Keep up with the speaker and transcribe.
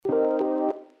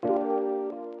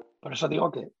Por eso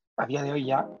digo que a día de hoy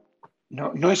ya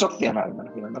no es opcional, me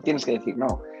refiero, no tienes que decir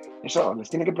no. Eso les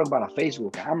tiene que preocupar a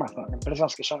Facebook, a Amazon,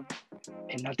 empresas que son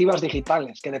nativas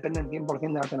digitales, que dependen 100% de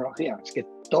la tecnología. Es que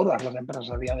todas las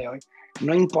empresas a día de hoy,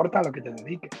 no importa lo que te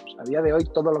dediques. A día de hoy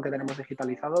todo lo que tenemos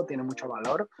digitalizado tiene mucho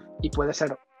valor y puede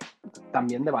ser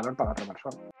también de valor para otra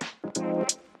persona.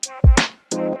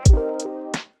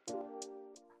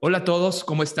 Hola a todos,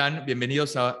 ¿cómo están?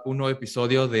 Bienvenidos a un nuevo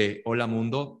episodio de Hola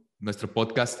Mundo, nuestro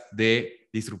podcast de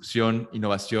disrupción,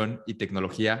 innovación y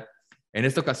tecnología. En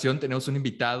esta ocasión tenemos un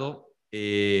invitado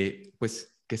que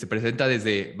se presenta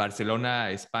desde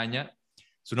Barcelona, España.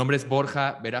 Su nombre es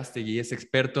Borja Berastegui, es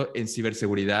experto en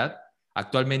ciberseguridad.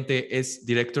 Actualmente es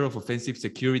Director of Offensive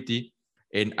Security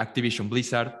en Activision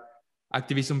Blizzard.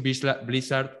 Activision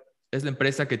Blizzard es la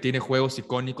empresa que tiene juegos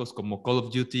icónicos como Call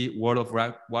of Duty, World of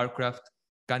Warcraft,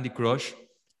 Candy Crush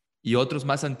y otros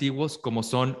más antiguos como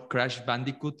son Crash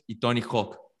Bandicoot y Tony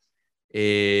Hawk.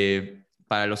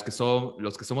 Para los que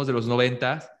somos de los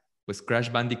 90, pues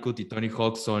Crash Bandicoot y Tony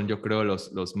Hawk son, yo creo,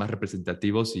 los más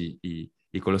representativos y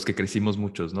con los que crecimos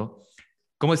muchos, ¿no?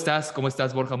 ¿Cómo estás? ¿Cómo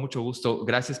estás, Borja? Mucho gusto.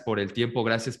 Gracias por el tiempo,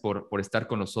 gracias por estar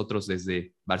con nosotros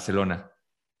desde Barcelona.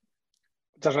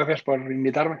 Muchas gracias por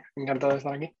invitarme. Encantado de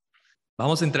estar aquí.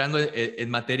 Vamos entrando en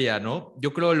materia, ¿no?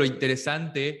 Yo creo lo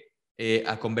interesante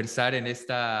a conversar en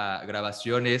esta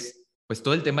grabación es pues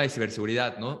todo el tema de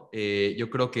ciberseguridad, ¿no? Yo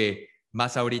creo que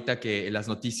más ahorita que en las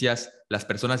noticias las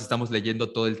personas estamos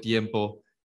leyendo todo el tiempo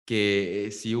que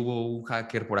si hubo un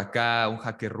hacker por acá, un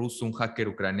hacker ruso, un hacker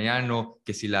ucraniano,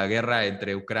 que si la guerra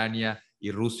entre Ucrania y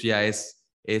Rusia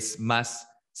es más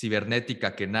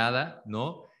cibernética que nada,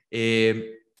 ¿no?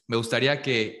 Me gustaría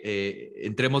que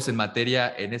entremos en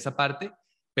materia en esa parte,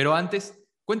 pero antes,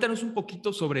 cuéntanos un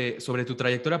poquito sobre tu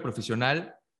trayectoria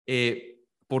profesional.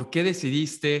 ¿Por qué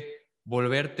decidiste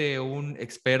volverte un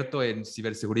experto en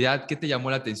ciberseguridad? ¿Qué te llamó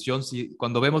la atención? Si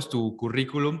cuando vemos tu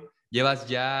currículum, llevas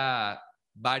ya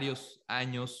varios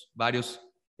años, varios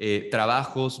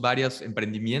trabajos, varios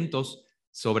emprendimientos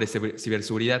sobre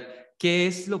ciberseguridad. ¿Qué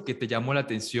es lo que te llamó la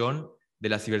atención de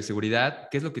la ciberseguridad?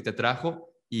 ¿Qué es lo que te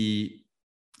atrajo? Y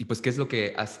pues, ¿qué es lo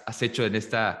que has hecho en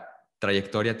esta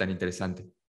trayectoria tan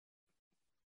interesante?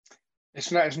 Es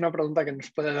una pregunta que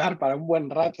nos puede dar para un buen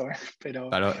rato, ¿eh? Pero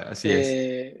Claro, así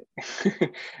es.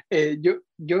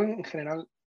 Yo en general,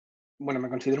 bueno, me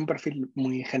considero un perfil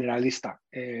muy generalista.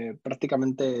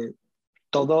 Prácticamente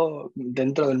todo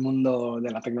dentro del mundo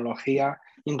de la tecnología,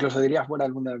 incluso diría fuera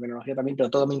del mundo de la tecnología también, pero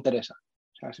todo me interesa.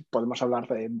 O sea, si podemos hablar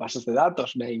de bases de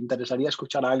datos, me interesaría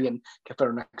escuchar a alguien que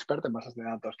fuera un experto en bases de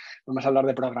datos. Podemos hablar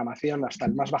de programación hasta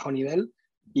el más bajo nivel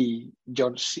y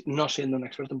yo, no siendo un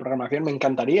experto en programación, me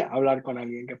encantaría hablar con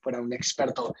alguien que fuera un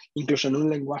experto incluso en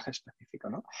un lenguaje específico,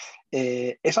 ¿no?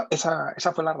 Esa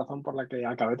fue la razón por la que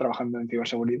acabé trabajando en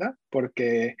ciberseguridad,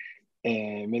 porque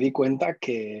me di cuenta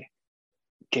que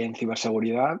en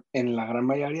ciberseguridad, en la gran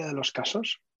mayoría de los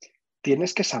casos,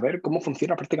 tienes que saber cómo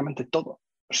funciona prácticamente todo.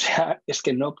 O sea, es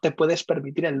que no te puedes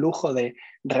permitir el lujo de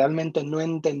realmente no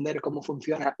entender cómo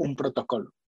funciona un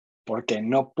protocolo, porque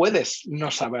no puedes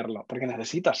no saberlo, porque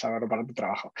necesitas saberlo para tu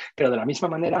trabajo. Pero de la misma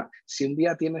manera, si un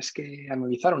día tienes que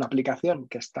analizar una aplicación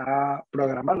que está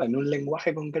programada en un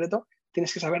lenguaje concreto,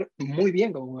 tienes que saber muy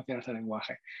bien cómo funciona ese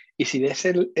lenguaje. Y si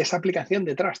esa aplicación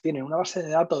detrás tiene una base de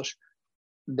datos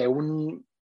de un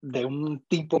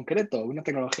tipo concreto, una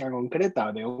tecnología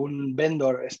concreta, de un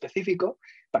vendor específico,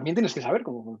 también tienes que saber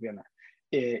cómo funciona.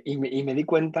 Y me di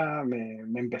cuenta, me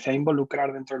empecé a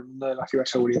involucrar dentro del mundo de la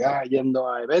ciberseguridad, yendo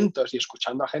a eventos y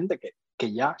escuchando a gente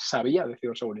que ya sabía de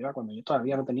ciberseguridad cuando yo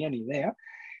todavía no tenía ni idea,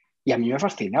 y a mí me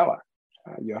fascinaba. O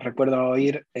sea, yo recuerdo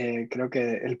ir, creo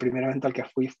que el primer evento al que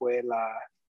fui fue la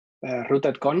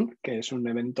RootedCon, que es un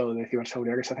evento de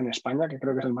ciberseguridad que se hace en España, que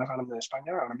creo que es el más grande de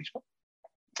España ahora mismo,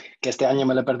 que este año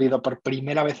me lo he perdido por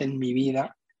primera vez en mi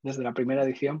vida, desde la primera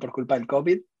edición, por culpa del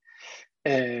COVID,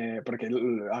 porque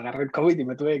agarré el COVID y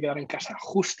me tuve que quedar en casa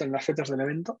justo en las fechas del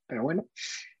evento, pero bueno.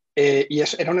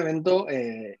 Era un evento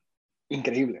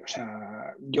increíble. O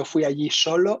sea, yo fui allí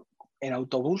solo, en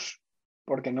autobús,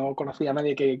 porque no conocía a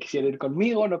nadie que quisiera ir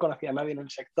conmigo, no conocía a nadie en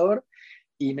el sector,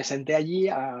 y me senté allí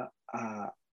a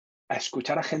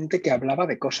escuchar a gente que hablaba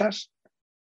de cosas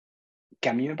que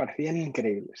a mí me parecían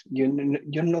increíbles.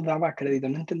 Yo no daba crédito,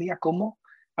 no entendía cómo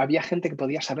había gente que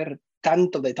podía saber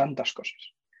tanto de tantas cosas.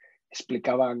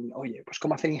 Explicaban, oye, pues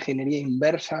cómo hacer ingeniería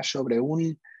inversa sobre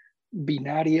un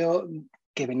binario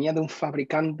que venía de un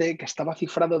fabricante que estaba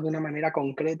cifrado de una manera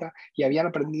concreta y habían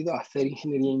aprendido a hacer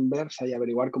ingeniería inversa y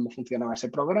averiguar cómo funcionaba ese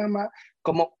programa,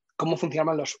 cómo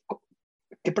funcionaban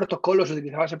qué protocolos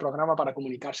utilizaba ese programa para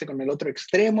comunicarse con el otro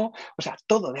extremo, o sea,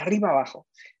 todo de arriba abajo.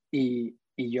 Y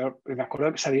Y yo me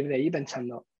acuerdo de salir de ahí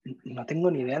pensando, no tengo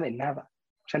ni idea de nada.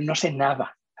 O sea, no sé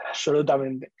nada,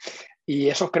 absolutamente. Y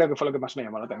eso creo que fue lo que más me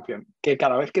llamó la atención. Que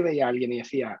cada vez que veía a alguien y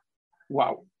decía,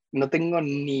 wow, no tengo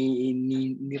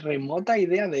ni remota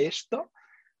idea de esto,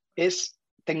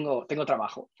 tengo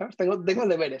trabajo, ¿sabes? Tengo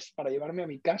deberes para llevarme a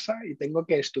mi casa y tengo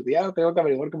que estudiar, tengo que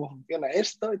averiguar cómo funciona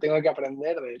esto y tengo que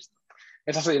aprender de esto.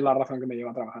 Esa es la razón que me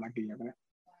lleva a trabajar aquí, yo creo.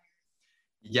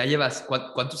 Ya llevas,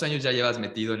 ¿cuántos años ya llevas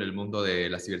metido en el mundo de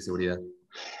la ciberseguridad?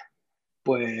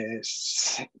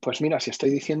 Pues mira, si estoy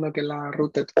diciendo que la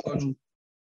RootedCon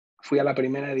fui a la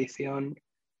primera edición,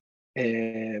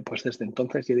 pues desde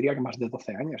entonces yo diría que más de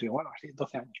 12 años, igual, así,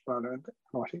 12 años probablemente,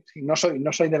 algo así. Sí, no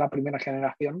soy de la primera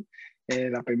generación,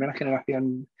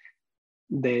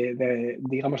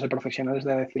 digamos, de profesionales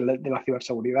de la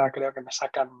ciberseguridad, creo que me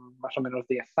sacan más o menos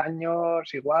 10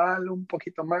 años, igual un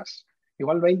poquito más,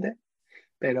 igual 20,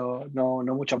 pero no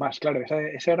mucho más. Claro,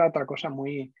 esa era otra cosa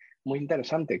muy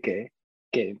interesante, que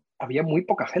había muy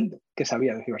poca gente que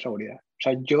sabía de ciberseguridad. O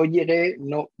sea, yo llegué,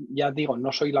 ya digo,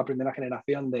 no soy la primera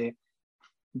generación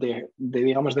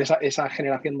digamos, de esa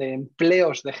generación de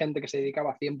empleos de gente que se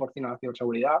dedicaba 100% a la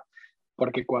ciberseguridad,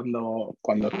 porque cuando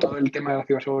todo el tema de la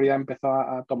ciberseguridad empezó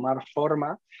a tomar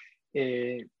forma,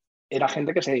 era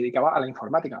gente que se dedicaba a la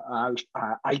informática,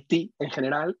 a IT en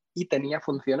general, y tenía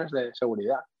funciones de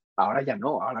seguridad. Ahora ya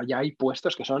no, ahora ya hay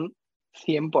puestos que son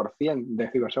 100%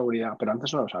 de ciberseguridad, pero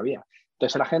antes no lo sabía.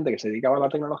 Entonces era gente que se dedicaba a la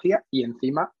tecnología y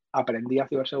encima aprendía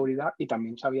ciberseguridad y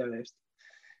también sabía de esto.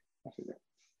 Así que...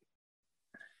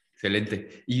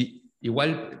 Excelente. Y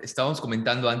igual estábamos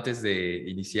comentando antes de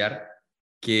iniciar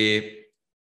que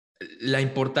la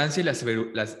importancia de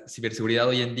la ciberseguridad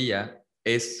hoy en día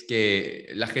es que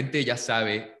la gente ya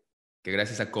sabe que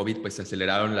gracias a COVID pues se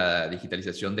aceleraron la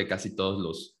digitalización de casi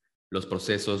todos los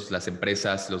procesos, las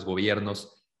empresas, los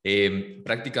gobiernos.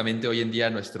 Prácticamente hoy en día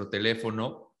nuestro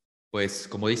teléfono, pues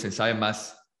como dicen, sabe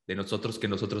más de nosotros que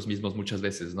nosotros mismos muchas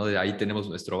veces, ¿no? De ahí tenemos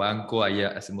nuestro banco, ahí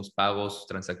hacemos pagos,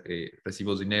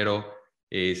 recibimos dinero,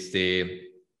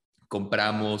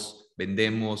 compramos,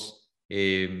 vendemos,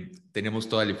 tenemos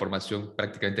toda la información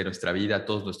prácticamente de nuestra vida,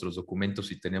 todos nuestros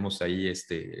documentos y tenemos ahí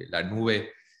la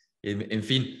nube, en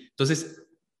fin. Entonces,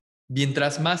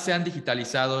 mientras más se han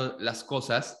digitalizado las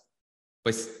cosas,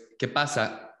 pues, ¿qué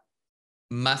pasa?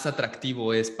 Más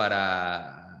atractivo es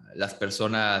para las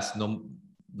personas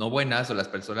no buenas o las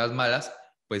personas malas,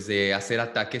 pues de hacer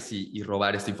ataques y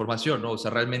robar esta información, ¿no? O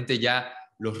sea, realmente ya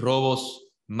los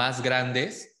robos más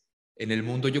grandes en el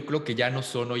mundo, yo creo que ya no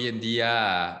son hoy en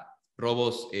día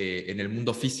robos en el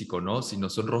mundo físico, ¿no? Sino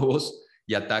son robos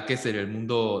y ataques en el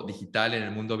mundo digital, en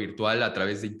el mundo virtual, a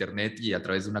través de internet y a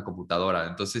través de una computadora.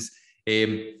 Entonces,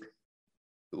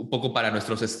 un poco para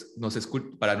nuestros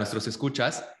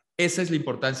escuchas, esa es la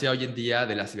importancia hoy en día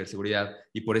de la ciberseguridad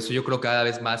y por eso yo creo que cada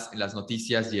vez más en las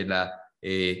noticias y en la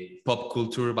pop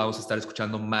culture vamos a estar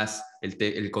escuchando más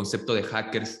el concepto de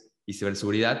hackers y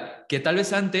ciberseguridad, que tal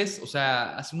vez antes, o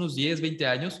sea, hace unos 10, 20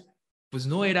 años, pues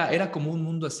no era como un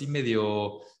mundo así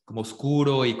medio como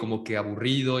oscuro y como que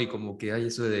aburrido y como que hay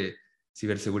eso de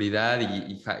ciberseguridad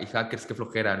y hackers, qué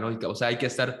flojera, ¿no? O sea, hay que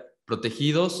estar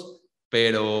protegidos,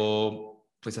 pero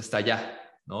pues hasta allá,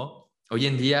 ¿no? Hoy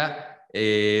en día,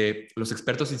 los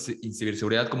expertos en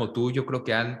ciberseguridad como tú, yo creo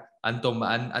que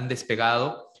han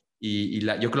despegado y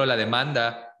yo creo la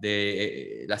demanda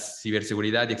de la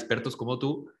ciberseguridad y expertos como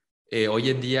tú, hoy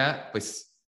en día,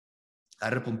 pues, ha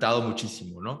repuntado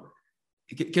muchísimo, ¿no?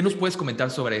 ¿Qué nos puedes comentar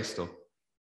sobre esto?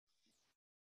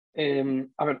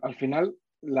 A ver, al final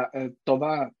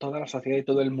toda la sociedad y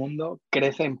todo el mundo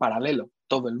crece en paralelo,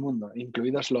 todo el mundo,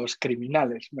 incluidos los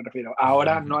criminales, me refiero.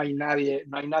 Ahora no hay nadie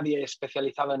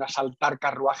especializado en asaltar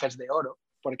carruajes de oro,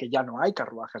 porque ya no hay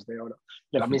carruajes de oro.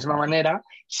 De la misma manera,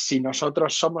 si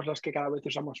nosotros somos los que cada vez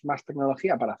usamos más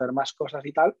tecnología para hacer más cosas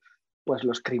y tal, pues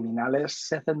los criminales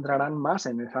se centrarán más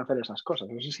en hacer esas cosas.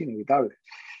 Eso es inevitable.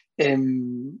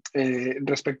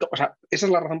 O sea, esa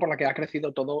es la razón por la que ha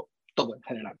crecido todo en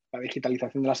general. La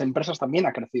digitalización de las empresas también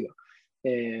ha crecido.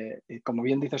 Como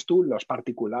bien dices tú, los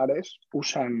particulares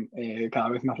usan cada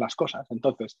vez más las cosas.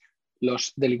 Entonces,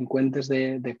 los delincuentes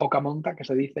de poca monta, que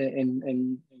se dice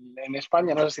en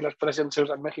España, no sé si la expresión se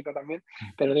usa en México también,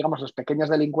 pero digamos los pequeños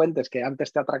delincuentes que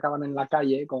antes te atracaban en la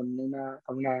calle con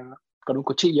un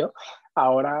cuchillo,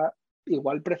 ahora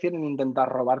igual prefieren intentar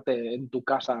robarte en tu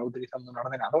casa utilizando un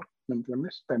ordenador, ¿me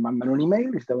entiendes? Te mandan un email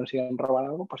y si te consiguen robar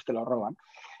algo, pues te lo roban.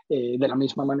 De la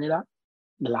misma manera,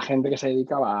 la gente que se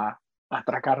dedicaba a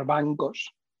atracar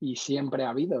bancos, y siempre ha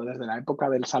habido, desde la época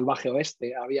del salvaje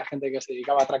oeste, había gente que se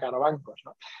dedicaba a atracar bancos,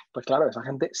 ¿no? Pues claro, esa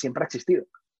gente siempre ha existido.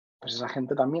 pues esa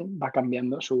gente también va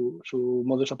cambiando su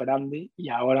modus operandi y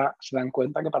ahora se dan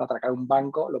cuenta que para atracar un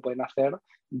banco lo pueden hacer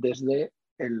desde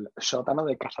el sótano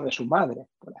de casa de su madre,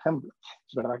 por ejemplo.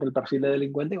 Es verdad que el perfil de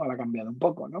delincuente igual ha cambiado un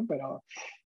poco, ¿no? Pero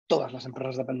todas las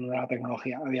empresas dependen de la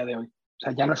tecnología a día de hoy. O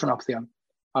sea, ya no es una opción.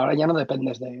 Ahora ya no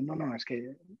dependes de, no, es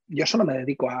que yo solo me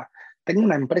dedico a, tengo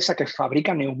una empresa que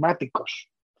fabrica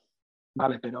neumáticos,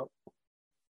 ¿vale? Pero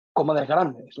 ¿cómo de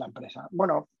grande es la empresa?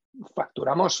 Bueno,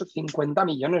 facturamos 50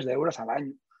 millones de euros al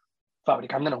año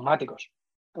fabricando neumáticos.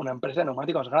 Una empresa de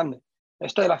neumáticos grande.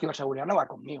 Esto de la ciberseguridad no va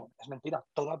conmigo, es mentira.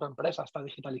 Toda tu empresa está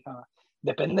digitalizada.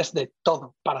 Dependes de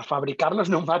todo. Para fabricar los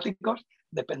neumáticos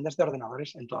dependes de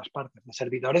ordenadores en todas partes, de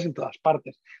servidores en todas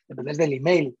partes, dependes del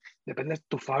email, dependes,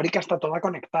 tu fábrica está toda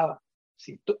conectada.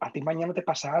 Si a ti mañana te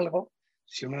pasa algo,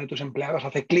 si uno de tus empleados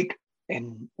hace clic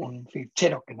en un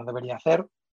fichero que no debería hacer,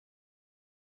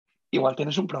 igual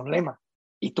tienes un problema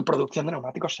y tu producción de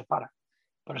neumáticos se para.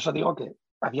 Por eso digo que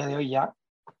a día de hoy ya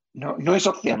no es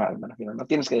opcional, me refiero, no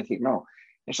tienes que decir no.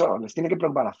 Eso les tiene que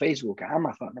preocupar a Facebook, a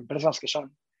Amazon, empresas que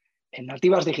son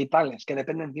nativas digitales, que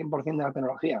dependen 100% de la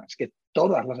tecnología. Es que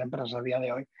todas las empresas a día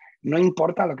de hoy, no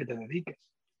importa a lo que te dediques.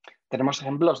 Tenemos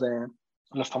ejemplos de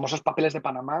los famosos papeles de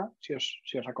Panamá, si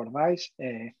os acordáis.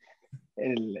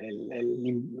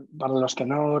 Para los que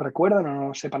no recuerdan o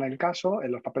no sepan el caso,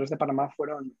 los papeles de Panamá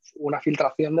fueron una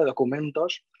filtración de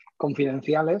documentos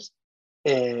confidenciales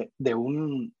de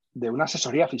una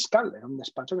asesoría fiscal, era un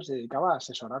despacho que se dedicaba a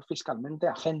asesorar fiscalmente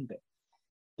a gente.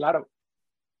 Claro,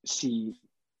 si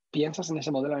piensas en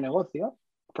ese modelo de negocio,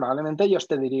 probablemente ellos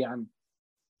te dirían,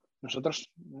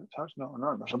 nosotros, ¿sabes?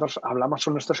 Nosotros hablamos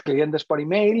con nuestros clientes por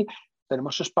email,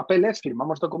 tenemos sus papeles,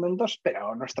 firmamos documentos,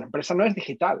 pero nuestra empresa no es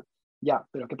digital. Ya,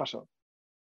 pero ¿qué pasó?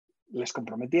 Les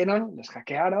comprometieron, les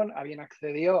hackearon, habían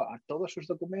accedido a todos sus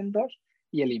documentos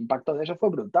y el impacto de eso fue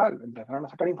brutal. Empezaron a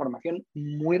sacar información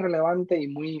muy relevante y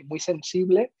muy, muy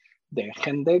sensible de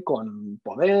gente con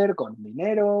poder, con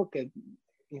dinero,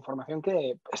 información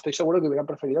que estoy seguro que hubieran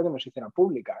preferido que nos hiciera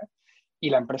pública. Y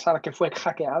la empresa a la que fue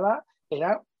hackeada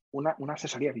era una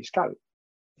asesoría fiscal.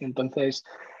 Entonces,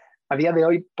 a día de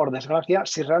hoy, por desgracia,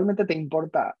 si realmente te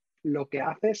importa lo que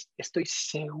haces, estoy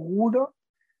seguro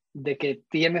de que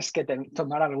tienes que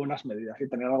tomar algunas medidas y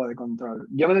tener algo de control.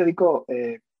 Yo me dedico,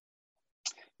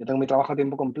 yo tengo mi trabajo a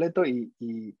tiempo completo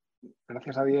y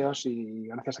gracias a Dios y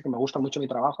gracias a que me gusta mucho mi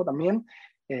trabajo también,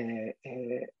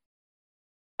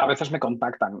 a veces me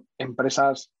contactan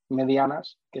empresas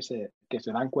medianas que se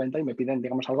dan cuenta y me piden,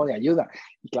 digamos, algo de ayuda.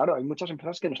 Y claro, hay muchas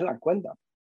empresas que no se dan cuenta.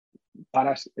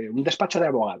 Para un despacho de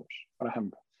abogados, por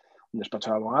ejemplo. Un despacho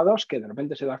de abogados que de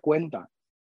repente se da cuenta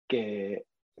que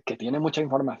tiene mucha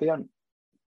información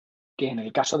que en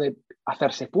el caso de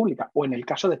hacerse pública o en el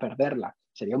caso de perderla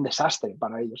sería un desastre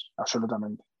para ellos,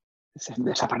 absolutamente.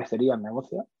 Desaparecería el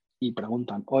negocio y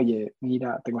preguntan, oye,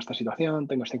 mira, tengo esta situación,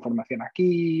 tengo esta información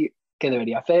aquí, ¿qué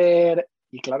debería hacer?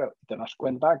 Y claro, te das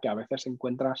cuenta que a veces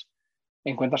encuentras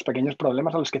pequeños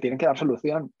problemas a los que tienen que dar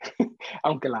solución,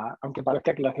 aunque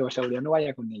parezca que la ciberseguridad no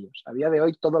vaya con ellos. A día de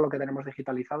hoy todo lo que tenemos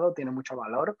digitalizado tiene mucho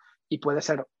valor y puede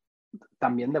ser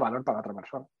también de valor para otra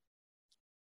persona.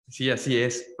 Sí, así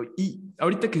es. Y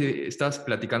ahorita que estabas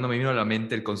platicando me vino a la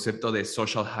mente el concepto de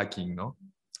social hacking, ¿no?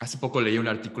 Hace poco leí un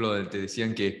artículo donde te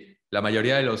decían que la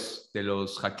mayoría de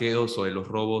los hackeos o de los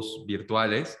robos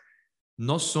virtuales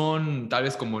no son tal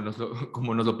vez como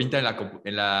como nos lo pintan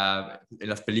en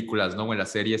las películas, ¿no? O en las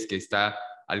series, que está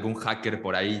algún hacker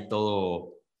por ahí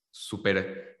todo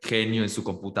súper genio en su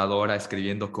computadora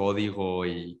escribiendo código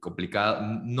y complicado.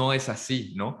 No es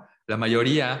así, ¿no? La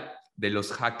mayoría de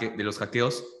los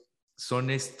hackeos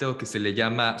son esto que se le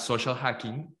llama social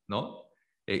hacking, ¿no?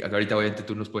 Ahorita obviamente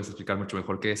tú nos puedes explicar mucho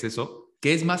mejor qué es eso,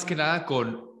 que es más que nada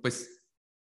pues,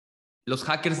 los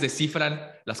hackers descifran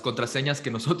las contraseñas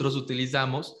que nosotros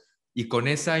utilizamos y con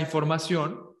esa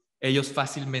información ellos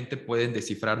fácilmente pueden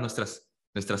descifrar nuestras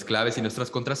claves y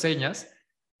nuestras contraseñas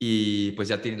y pues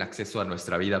ya tienen acceso a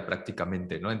nuestra vida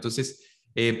prácticamente, ¿no? Entonces,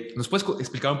 ¿nos puedes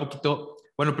explicar un poquito?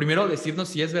 Bueno, primero decirnos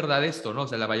si es verdad esto, ¿no? O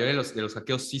sea, la mayoría de los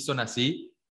hackeos sí son así,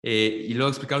 y luego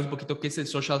explicarnos un poquito qué es el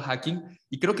social hacking.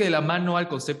 Y creo que de la mano al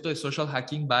concepto de social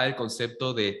hacking va el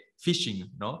concepto de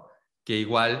phishing, ¿no? Que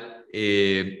igual,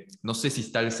 no sé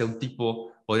si tal sea un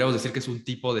tipo, podríamos decir que es un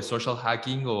tipo de social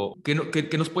hacking, o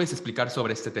 ¿qué nos puedes explicar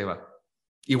sobre este tema?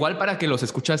 Igual para que los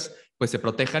escuchas pues se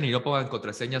protejan y no pongan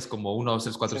contraseñas como 1, 2,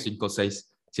 3, 4, Sí. 5,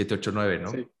 6, 7, 8, 9,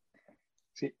 ¿no? Sí,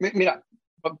 sí. Mira,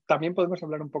 también podemos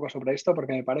hablar un poco sobre esto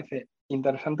porque me parece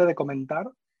interesante de comentar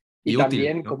y Y útil,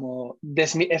 también ¿no? como,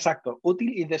 exacto,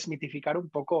 útil y desmitificar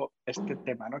un poco este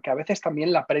tema, ¿no? Que a veces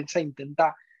también la prensa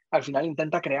intenta al final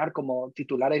intenta crear como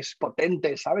titulares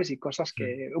potentes, ¿sabes? Y cosas Sí.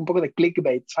 que, un poco de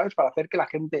clickbait, ¿sabes? Para hacer que la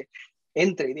gente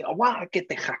entre y diga, ¡guau! Que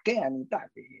te hackean y tal.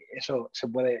 Y eso se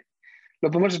puede, lo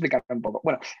podemos explicar un poco.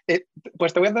 Bueno,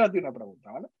 pues te voy a hacer a ti una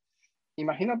pregunta, ¿vale?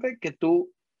 Imagínate que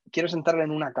tú quieres entrar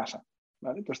en una casa,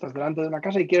 ¿vale? Tú estás delante de una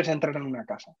casa y quieres entrar en una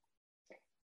casa.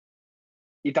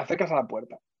 Y te acercas a la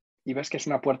puerta y ves que es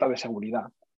una puerta de seguridad.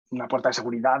 Una puerta de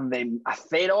seguridad de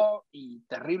acero y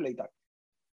terrible y tal.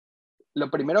 Lo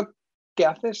primero que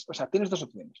haces, o sea, tienes dos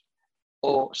opciones.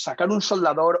 O sacar un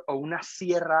soldador o una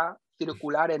sierra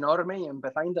circular enorme y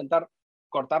empezar a intentar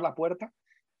cortar la puerta.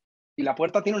 Y la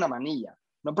puerta tiene una manilla.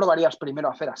 ¿No probarías primero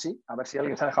hacer así? A ver si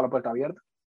alguien se ha dejado la puerta abierta.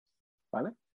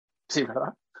 ¿Vale? Sí,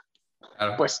 ¿verdad?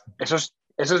 Claro. Pues eso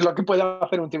es lo que puede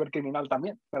hacer un cibercriminal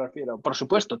también, me refiero. Por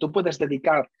supuesto, tú puedes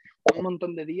dedicar un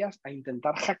montón de días a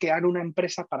intentar hackear una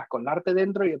empresa para colarte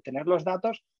dentro y obtener los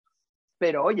datos,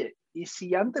 pero oye, ¿y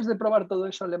si antes de probar todo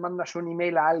eso le mandas un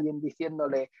email a alguien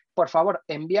diciéndole, por favor,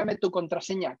 envíame tu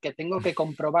contraseña, que tengo que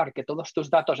comprobar que todos tus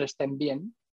datos estén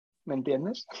bien? ¿Me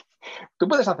entiendes? Tú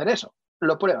puedes hacer eso,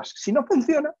 lo pruebas. Si no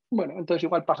funciona, bueno, entonces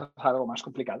igual pasas a algo más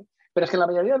complicado. Pero es que en la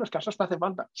mayoría de los casos no hace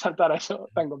falta saltar a eso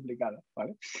tan complicado,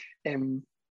 ¿vale?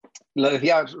 Lo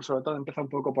decía, sobre todo empieza un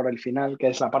poco por el final, que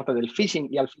es la parte del phishing,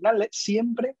 y al final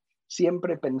siempre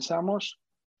pensamos,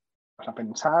 o sea,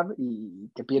 pensar y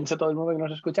que piense todo el mundo que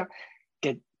nos escucha,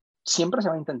 que siempre se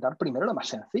va a intentar primero lo más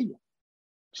sencillo.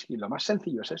 Si lo más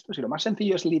sencillo es esto, si lo más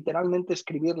sencillo es literalmente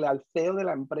escribirle al CEO de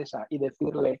la empresa y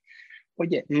decirle,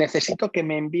 oye, necesito que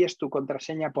me envíes tu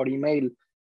contraseña por email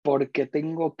porque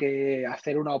tengo que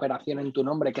hacer una operación en tu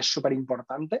nombre que es súper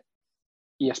importante,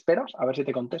 y esperas a ver si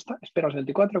te contesta, esperas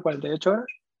 24, 48 horas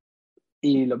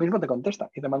y lo mismo te contesta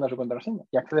y te manda su contraseña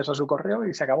y accedes a su correo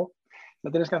y se acabó.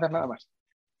 No tienes que hacer nada más.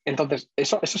 Entonces,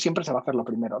 eso siempre se va a hacer lo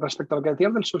primero. Respecto a lo que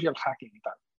decías del social hacking y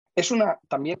tal,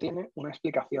 también tiene una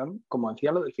explicación, como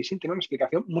decía lo del phishing, tiene una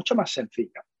explicación mucho más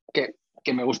sencilla que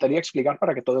me gustaría explicar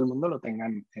para que todo el mundo lo tenga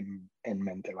en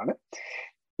mente, ¿vale?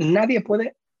 Nadie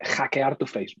puede hackear tu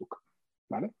Facebook,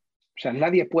 ¿vale? O sea,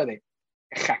 nadie puede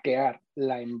hackear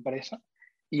la empresa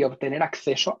y obtener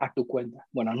acceso a tu cuenta.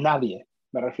 Bueno, nadie,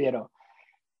 me refiero.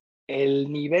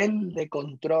 El nivel de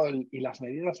control y las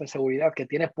medidas de seguridad que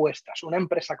tiene puestas una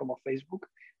empresa como Facebook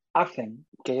hacen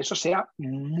que eso sea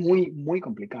muy, muy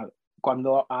complicado.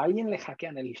 Cuando a alguien le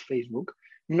hackean el Facebook,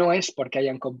 no es porque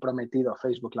hayan comprometido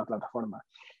Facebook la plataforma,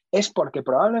 es porque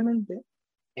probablemente,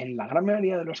 en la gran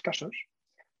mayoría de los casos,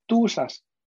 tú usas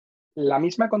la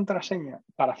misma contraseña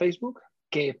para Facebook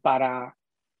que para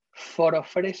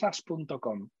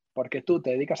forofresas.com, porque tú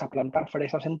te dedicas a plantar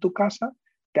fresas en tu casa,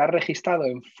 te has registrado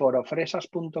en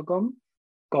forofresas.com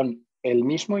con el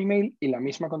mismo email y la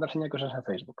misma contraseña que usas en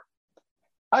Facebook.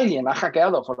 Alguien ha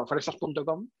hackeado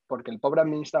forofresas.com porque el pobre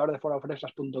administrador de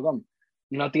forofresas.com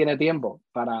no tiene tiempo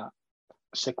para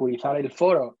securizar el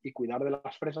foro y cuidar de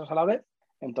las fresas a la vez,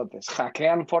 entonces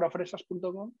hackean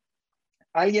forofresas.com,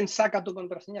 alguien saca tu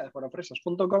contraseña de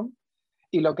forofresas.com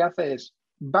y lo que hace es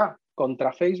va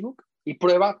contra Facebook y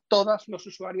prueba todos los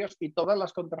usuarios y todas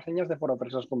las contraseñas de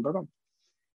forofresas.com,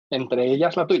 entre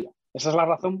ellas la tuya. Esa es la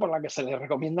razón por la que se le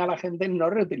recomienda a la gente no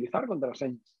reutilizar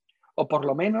contraseñas. O por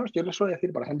lo menos, yo le suelo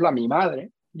decir, por ejemplo, a mi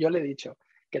madre, yo le he dicho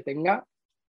que tenga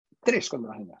 3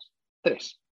 contraseñas.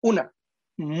 3. Una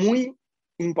muy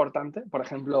importante, por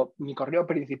ejemplo, mi correo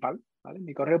principal, ¿vale?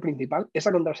 Mi correo principal,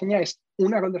 esa contraseña es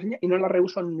una contraseña y no la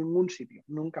reuso en ningún sitio,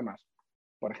 nunca más.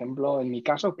 Por ejemplo, en mi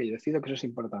caso, que yo decido que eso es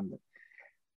importante.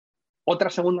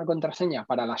 Otra segunda contraseña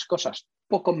para las cosas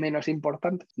poco menos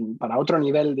importantes, para otro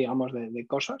nivel, digamos, de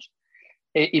cosas.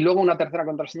 Y luego una tercera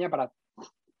contraseña para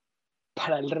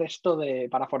el resto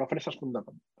para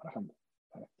forofresas.com, por ejemplo.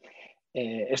 ¿Vale?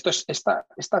 Esto es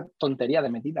esta tontería de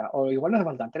medida, o igual no hace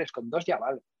falta 3, con 2 ya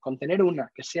vale. Con tener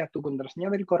una que sea tu contraseña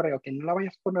del correo, que no la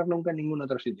vayas a poner nunca en ningún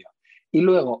otro sitio, y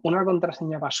luego una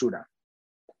contraseña basura,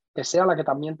 que sea la que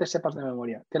también te sepas de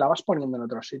memoria, que la vas poniendo en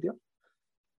otro sitio,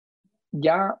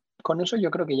 ya con eso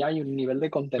yo creo que ya hay un nivel de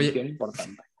contención Oye,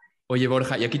 importante. oye,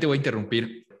 Borja, y aquí te voy a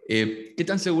interrumpir. ¿Qué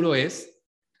tan seguro es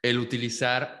el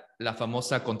utilizar la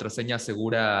famosa contraseña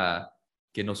segura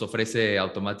que nos ofrece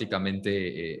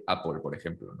automáticamente Apple, por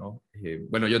ejemplo, ¿no?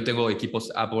 Bueno, yo tengo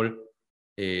equipos Apple,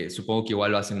 supongo que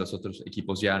igual lo hacen los otros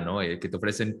equipos ya, ¿no? Que te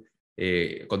ofrecen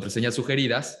contraseñas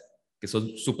sugeridas, que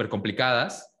son súper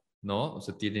complicadas, ¿no? O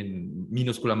sea, tienen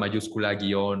minúscula, mayúscula,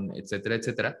 guión, etcétera,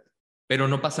 etcétera. Pero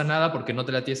no pasa nada porque no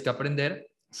te la tienes que aprender,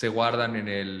 se guardan en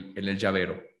el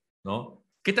llavero, ¿no?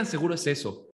 ¿Qué tan seguro es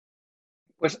eso?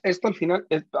 Pues esto al final,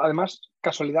 además,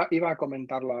 casualidad, iba a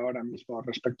comentarlo ahora mismo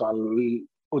respecto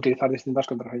utilizar distintas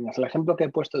contraseñas. El ejemplo que he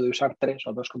puesto de usar 3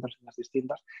 o 2 contraseñas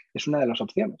distintas es una de las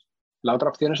opciones. La otra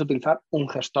opción es utilizar un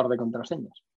gestor de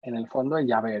contraseñas. En el fondo, el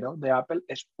llavero de Apple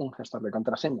es un gestor de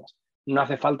contraseñas. No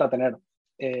hace falta tener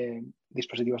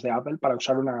dispositivos de Apple para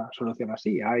usar una solución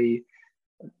así. Hay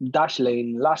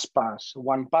Dashlane, LastPass,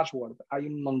 OnePassword. Hay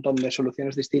un montón de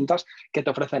soluciones distintas que te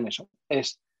ofrecen eso.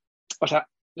 O sea,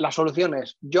 la solución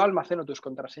es, yo almaceno tus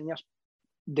contraseñas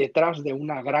detrás de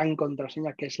una gran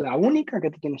contraseña que es la única que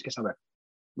tú tienes que saber.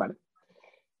 ¿Vale?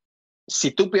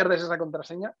 Si tú pierdes esa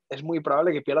contraseña, es muy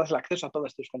probable que pierdas el acceso a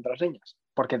todas tus contraseñas,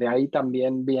 porque de ahí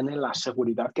también viene la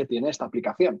seguridad que tiene esta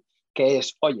aplicación, que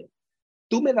es, oye,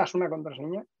 tú me das una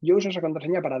contraseña, yo uso esa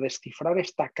contraseña para descifrar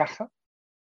esta caja,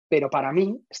 pero para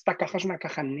mí esta caja es una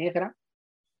caja negra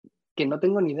que no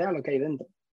tengo ni idea de lo que hay dentro.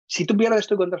 Si tú pierdes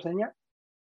tu contraseña,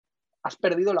 has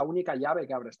perdido la única llave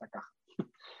que abre esta caja.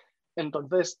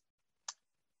 Entonces,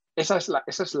 esa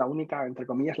es la única, entre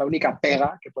comillas, la única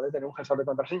pega que puede tener un gestor de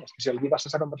contraseñas, que si olvidas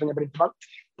esa contraseña principal,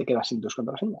 te quedas sin tus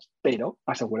contraseñas. Pero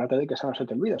asegúrate de que esa no se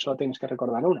te olvide, solo tienes que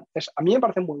recordar una. A mí me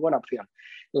parece muy buena opción.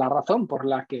 La razón por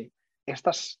la que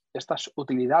estas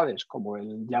utilidades, como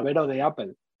el llavero de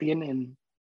Apple, tienen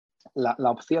la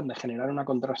opción de generar una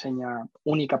contraseña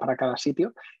única para cada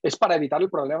sitio, es para evitar el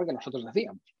problema que nosotros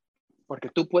decíamos. Porque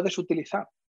tú puedes utilizar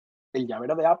el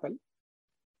llavero de Apple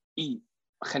y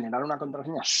generar una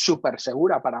contraseña súper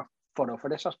segura para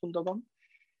forofresas.com,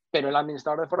 pero el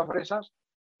administrador de forofresas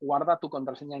guarda tu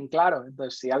contraseña en claro.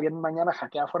 Entonces, si alguien mañana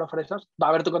hackea forofresas, va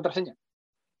a ver tu contraseña.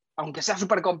 Aunque sea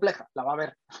súper compleja, la va a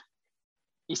ver.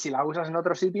 Y si la usas en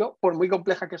otro sitio, por muy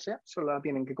compleja que sea, solo la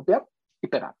tienen que copiar y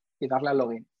pegar y darle al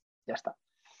login. Ya está.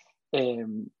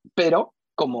 Pero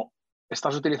como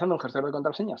estás utilizando un gestor de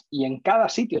contraseñas y en cada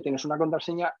sitio tienes una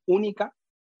contraseña única,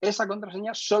 esa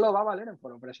contraseña solo va a valer en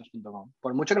forofresas.com.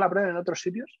 Por mucho que la prueben en otros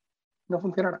sitios, no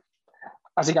funcionará.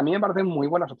 Así que a mí me parecen muy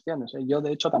buenas opciones. Yo,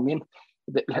 de hecho, también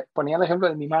ponía el ejemplo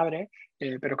de mi madre,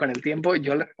 pero con el tiempo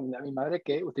yo le recomendé a mi madre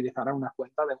que utilizara una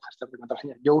cuenta de un gestor de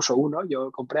contraseñas. Yo uso uno,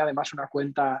 yo compré además una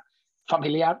cuenta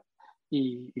familiar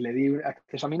y le di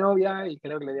acceso a mi novia y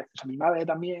creo que le di acceso a mi madre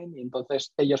también. Y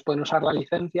entonces ellos pueden usar la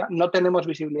licencia. No tenemos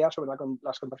visibilidad sobre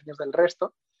las contraseñas del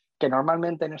resto, que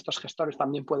normalmente en estos gestores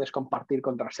también puedes compartir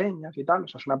contraseñas y tal. O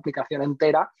sea, es una aplicación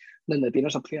entera donde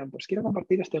tienes opción, pues quiero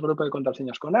compartir este grupo de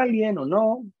contraseñas con alguien o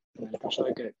no, en el caso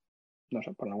de que, no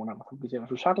sé, por alguna razón quisieras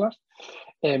usarlas.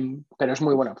 Pero es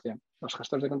muy buena opción. Los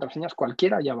gestores de contraseñas,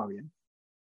 cualquiera ya va bien.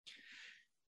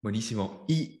 Buenísimo.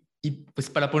 Y pues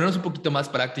para ponernos un poquito más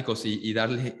prácticos y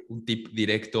darle un tip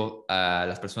directo a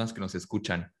las personas que nos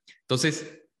escuchan.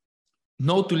 Entonces,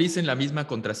 no utilicen la misma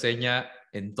contraseña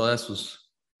en todas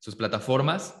sus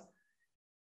plataformas.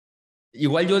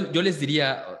 Igual yo les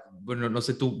diría, bueno, no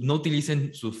sé tú, no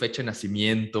utilicen su fecha de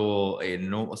nacimiento,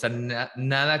 no, o sea,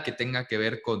 nada que tenga que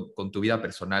ver con tu vida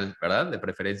personal, ¿verdad? De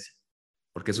preferencia,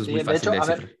 porque eso es Sí, muy de fácil hecho, de a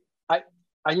descifrar. ver,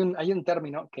 hay un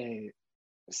término que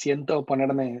siento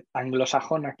ponerme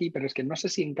anglosajón aquí, pero es que no sé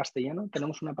si en castellano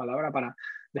tenemos una palabra para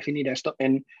definir esto.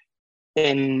 En,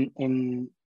 en,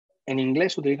 en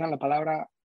inglés utilizan la palabra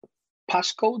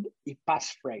passcode y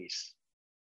passphrase.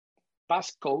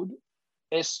 Passcode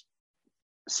es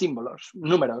símbolos,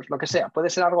 números, lo que sea. Puede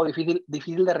ser algo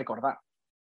difícil de recordar,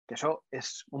 que eso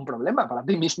es un problema para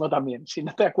ti mismo también. Si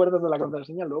no te acuerdas de la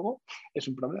contraseña, luego es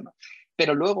un problema.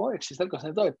 Pero luego existe el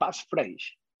concepto de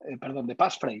passphrase, de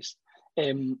passphrase.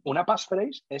 Una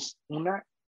passphrase es una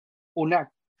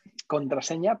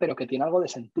contraseña, pero que tiene algo de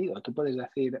sentido. Tú puedes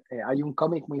decir, hay un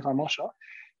cómic muy famoso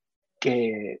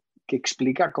que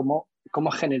explica cómo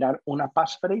generar una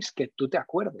passphrase que tú te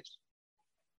acuerdes.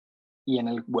 Y en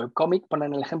el webcomic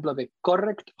ponen el ejemplo de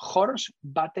Correct Horse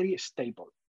Battery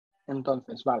Staple.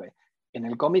 Entonces, vale, en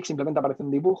el cómic simplemente aparece un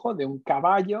dibujo de un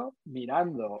caballo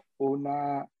mirando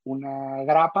una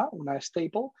grapa, una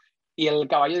staple, y el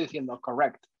caballo diciendo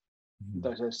correct.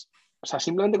 Entonces, o sea,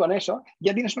 simplemente con eso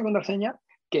ya tienes una contraseña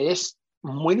que es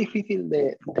muy difícil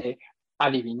de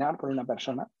adivinar por una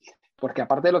persona, porque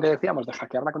aparte de lo que decíamos de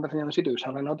hackear la contraseña en un sitio y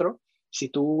usarla en otro, si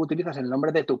tú utilizas el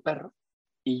nombre de tu perro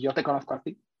y yo te conozco a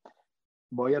ti,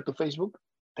 voy a tu Facebook,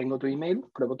 tengo tu email,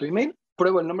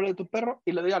 pruebo el nombre de tu perro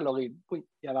y le doy al login. Uy,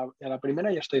 y a la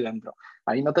primera ya estoy dentro.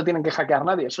 Ahí no te tienen que hackear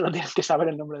nadie, solo tienes que saber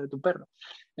el nombre de tu perro.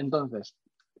 Entonces,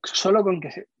 solo con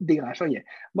que digas, oye,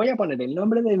 voy a poner el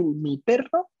nombre de mi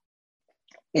perro,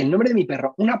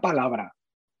 una palabra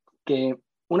que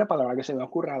se me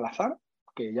ocurra al azar,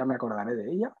 que ya me acordaré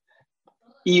de ella,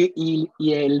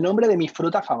 y el nombre de mi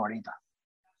fruta favorita.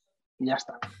 Y ya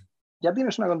está. Ya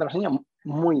tienes una contraseña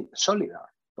muy sólida,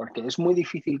 porque es muy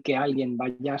difícil que alguien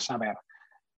vaya a saber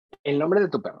el nombre de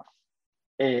tu perro,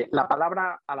 la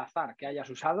palabra al azar que hayas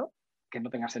usado, que no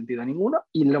tenga sentido ninguno,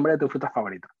 y el nombre de tu fruta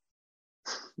favorita.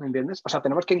 ¿Me entiendes? O sea,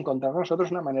 tenemos que encontrar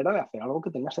nosotros una manera de hacer algo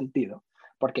que tenga sentido,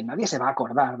 porque nadie se va a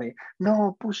acordar de,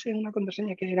 no, puse una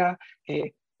contraseña que era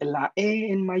la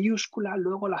E en mayúscula,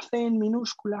 luego la C en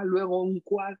minúscula, luego un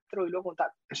 4 y luego tal.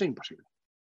 Eso es imposible.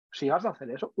 Si vas a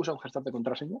hacer eso, usa un gestor de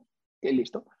contraseñas y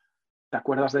listo. Te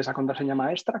acuerdas de esa contraseña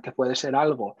maestra, que puede ser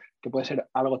algo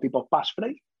tipo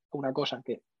passphrase, una cosa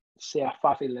que sea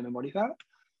fácil de memorizar,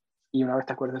 y una vez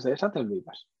te acuerdes de esa, te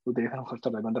olvidas. Utilizas un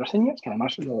gestor de contraseñas, que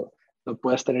además lo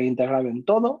puedes tener integrado en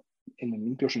todo,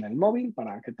 incluso en el móvil,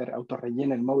 para que te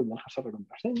autorrellene el móvil del gestor de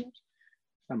contraseñas.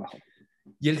 Es lo mejor.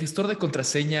 Y el gestor de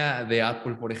contraseña de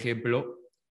Apple, por ejemplo,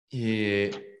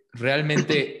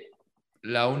 realmente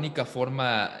la única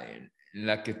forma en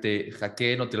la que te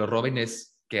hackeen o te lo roben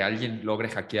es que alguien logre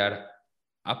hackear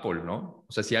Apple, ¿no?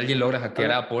 O sea, si alguien logra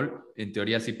hackear Apple, en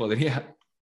teoría sí podría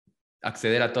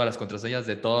acceder a todas las contraseñas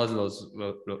de todos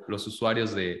los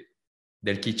usuarios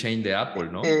del keychain de Apple,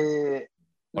 ¿no?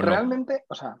 ¿O realmente, no?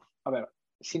 o sea, a ver,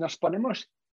 si nos ponemos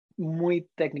muy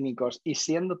técnicos y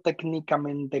siendo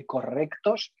técnicamente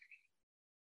correctos,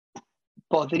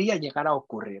 podría llegar a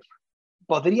ocurrir.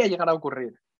 Podría llegar a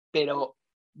ocurrir, pero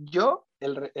yo,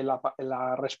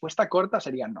 la respuesta corta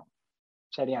sería no.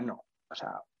 Sería no. O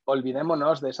sea,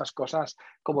 olvidémonos de esas cosas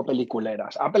como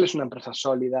peliculeras. Apple es una empresa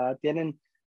sólida,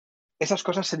 esas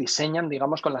cosas se diseñan,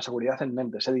 digamos, con la seguridad en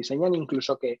mente. Se diseñan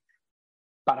incluso que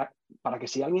para que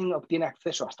si alguien obtiene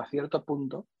acceso hasta cierto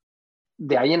punto,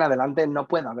 de ahí en adelante no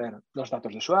pueda haber los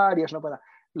datos de usuarios, no pueda...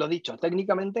 Lo dicho,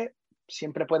 técnicamente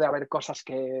siempre puede haber cosas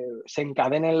que se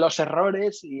encadenen los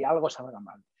errores y algo salga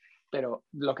mal. Pero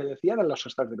lo que decía de los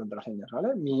gestores de contraseñas,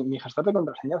 ¿vale? Mi gestor de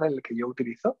contraseñas, el que yo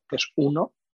utilizo, que es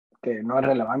uno, que no es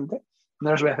relevante,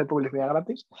 no les voy a hacer publicidad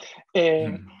gratis,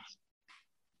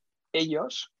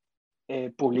 ellos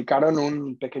publicaron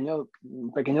un pequeño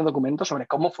documento sobre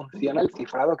cómo funciona el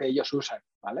cifrado que ellos usan,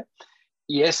 ¿vale?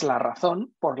 Y es la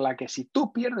razón por la que si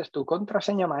tú pierdes tu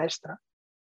contraseña maestra,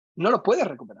 no lo puedes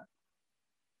recuperar.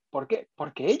 ¿Por qué?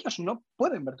 Porque ellos no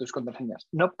pueden ver tus contraseñas,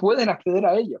 no pueden acceder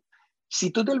a ello.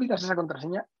 Si tú te olvidas esa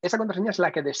contraseña es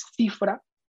la que descifra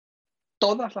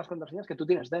todas las contraseñas que tú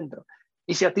tienes dentro.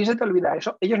 Y si a ti se te olvida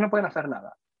eso, ellos no pueden hacer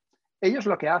nada. Ellos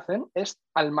lo que hacen es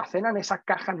almacenan esa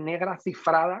caja negra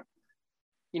cifrada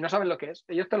y no saben lo que es.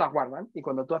 Ellos te la guardan y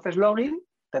cuando tú haces login,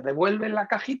 te devuelven la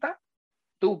cajita,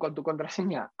 tú con tu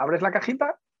contraseña abres la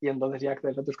cajita y entonces ya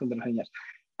accedes a tus contraseñas.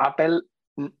 Apple,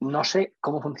 no sé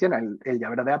cómo funciona el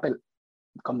llavero de Apple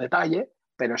con detalle,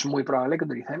 pero es muy probable que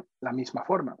utilicen la misma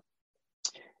forma.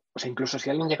 O sea, incluso si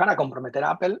alguien llegara a comprometer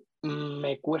a Apple,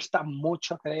 me cuesta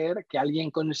mucho creer que alguien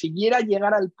consiguiera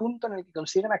llegar al punto en el que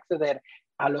consiguen acceder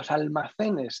a los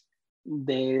almacenes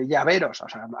de llaveros, o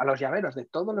sea, a los llaveros de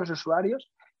todos los usuarios,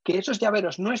 que esos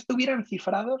llaveros no estuvieran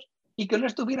cifrados y que no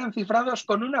estuvieran cifrados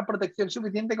con una protección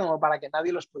suficiente como para que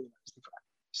nadie los pudiera descifrar.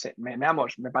 Sí,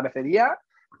 me parecería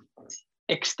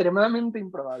extremadamente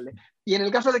improbable. Y en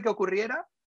el caso de que ocurriera,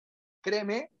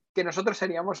 créeme que nosotros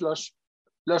seríamos los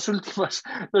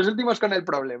últimos con el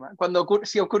problema.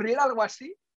 Si ocurriera algo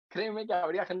así, créeme que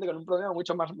habría gente con un problema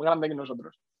mucho más grande que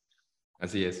nosotros.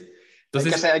 Así es.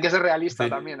 Entonces, hay que ser realista sí.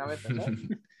 también a veces, ¿no?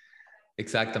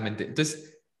 Exactamente.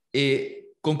 Entonces,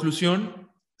 conclusión,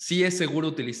 sí es seguro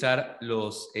utilizar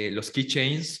los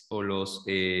keychains o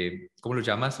 ¿cómo los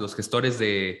llamas? Los gestores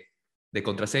de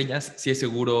contraseñas. Sí es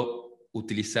seguro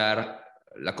utilizar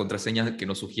la contraseña que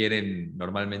nos sugieren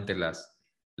normalmente las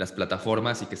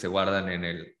plataformas y que se guardan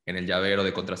en el llavero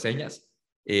de contraseñas.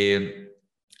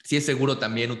 Sí es seguro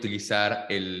también utilizar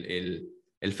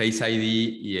el Face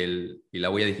ID y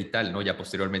la huella digital, ¿no? Ya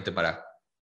posteriormente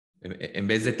en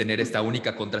vez de tener esta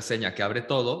única contraseña que abre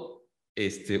todo,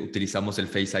 utilizamos el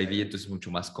Face ID, entonces es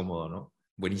mucho más cómodo, ¿no?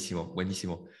 Buenísimo,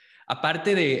 buenísimo.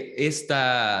 Aparte de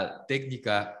esta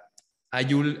técnica,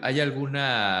 ¿hay algún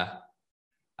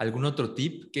otro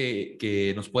tip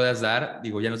que nos puedas dar?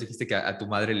 Digo, ya nos dijiste que a tu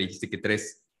madre le dijiste que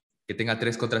tenga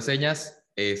 3 contraseñas.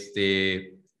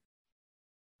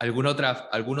 ¿Algún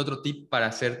otro tip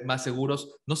para ser más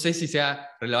seguros? No sé si sea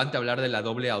relevante hablar de la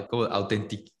doble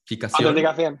autentificación.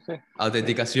 Autenticación, sí.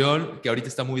 Autenticación, que ahorita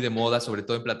está muy de moda, sobre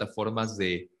todo en plataformas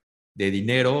de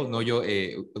dinero, ¿no? Yo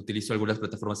utilizo algunas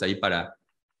plataformas ahí para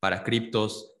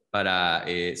criptos, para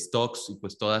stocks, y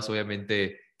pues todas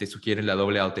obviamente te sugieren la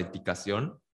doble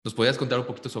autenticación. ¿Nos podrías contar un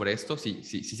poquito sobre esto?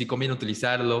 Si conviene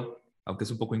utilizarlo, aunque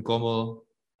es un poco incómodo.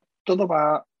 Todo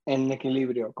va en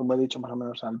equilibrio, como he dicho más o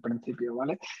menos al principio,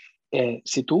 ¿vale?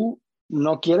 Si tú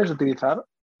no quieres utilizar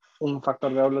un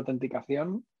factor de doble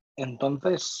autenticación,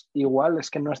 entonces igual es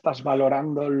que no estás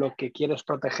valorando lo que quieres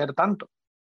proteger tanto.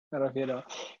 Me refiero,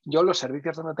 yo los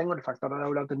servicios donde tengo el factor de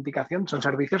doble autenticación son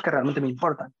servicios que realmente me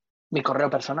importan. Mi correo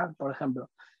personal, por ejemplo.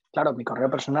 Claro, mi correo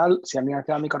personal, si alguien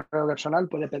accede a mi correo personal,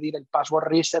 puede pedir el password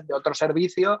reset de otro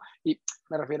servicio y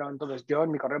me refiero, entonces yo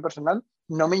en mi correo personal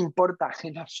no me importa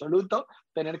en absoluto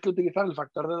tener que utilizar el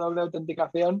factor de doble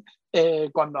autenticación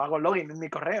cuando hago login en mi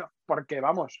correo, porque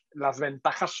vamos, las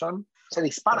ventajas se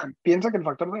disparan. Piensa que el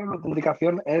factor de doble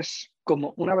autenticación es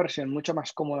como una versión mucho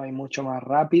más cómoda y mucho más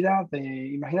rápida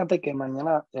imagínate que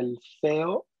mañana el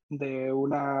CEO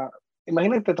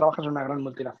imagínate que trabajas en una gran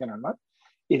multinacional, ¿vale?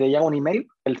 Y te llega un email,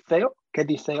 el CEO, que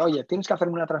dice, oye, tienes que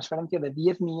hacerme una transferencia de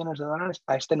 10 millones de dólares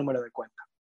a este número de cuenta.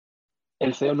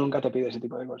 El CEO nunca te pide ese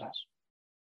tipo de cosas.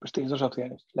 Pues tienes dos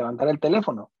opciones. Levantar el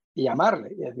teléfono y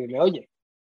llamarle y decirle, oye,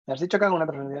 me has dicho que hago una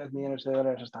transferencia de 10 millones de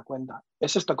dólares a esta cuenta.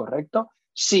 ¿Es esto correcto?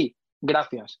 Sí,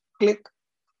 gracias. Clic,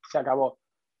 se acabó.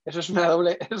 Eso es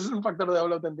un factor de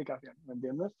doble autenticación, ¿me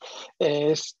entiendes?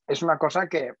 Es una cosa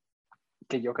que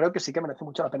yo creo que sí que merece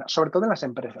mucho la pena, sobre todo en las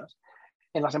empresas.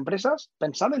 En las empresas,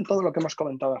 pensad en todo lo que hemos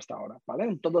comentado hasta ahora, ¿vale?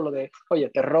 En todo lo de, oye,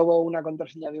 te robo una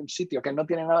contraseña de un sitio que no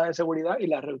tiene nada de seguridad y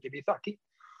la reutilizo aquí.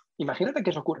 Imagínate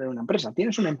que eso ocurre en una empresa.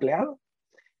 Tienes un empleado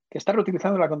que está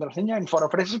reutilizando la contraseña en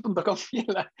forofresas.com y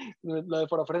lo de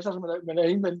forofresas me lo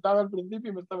he inventado al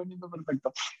principio y me está veniendo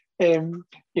perfecto.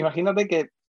 Imagínate que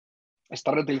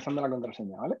está reutilizando la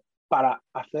contraseña, ¿vale? Para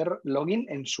hacer login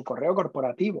en su correo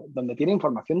corporativo, donde tiene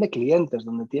información de clientes,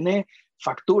 donde tiene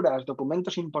facturas,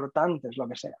 documentos importantes, lo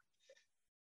que sea.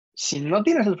 Si no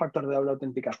tienes el factor de doble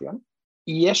autenticación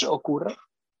y eso ocurre,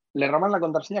 le roban la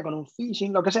contraseña con un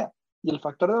phishing, lo que sea, y el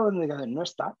factor de doble autenticación no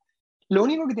está, lo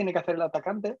único que tiene que hacer el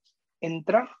atacante es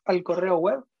entrar al correo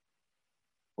web,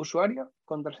 usuario,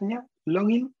 contraseña,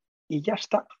 login y ya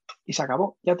está. Y se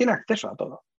acabó. Ya tiene acceso a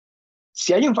todo.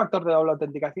 Si hay un factor de doble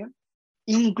autenticación,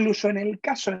 incluso en el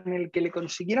caso en el que le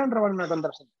consiguieran robar una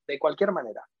contraseña, de cualquier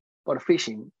manera, por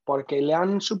phishing, porque le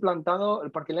han suplantado,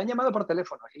 porque le han llamado por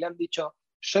teléfono y le han dicho,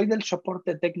 soy del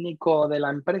soporte técnico de la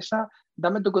empresa,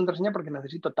 dame tu contraseña porque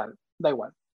necesito tal, da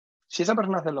igual. Si esa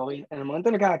persona hace login, en el momento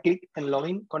en el que haga clic en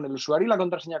login con el usuario y la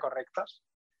contraseña correctas,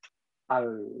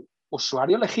 al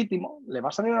usuario legítimo le va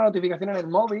a salir una notificación en el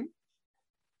móvil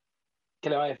que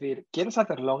le va a decir, ¿quieres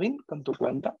hacer login con tu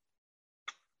cuenta?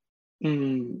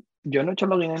 Yo no he hecho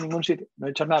login en ningún sitio, no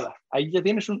he hecho nada. Ahí ya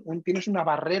tienes una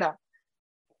barrera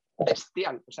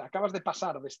bestial. O sea, acabas de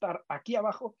pasar de estar aquí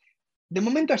abajo, de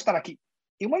momento a estar aquí.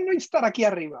 Igual no estar aquí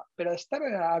arriba, pero estar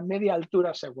a media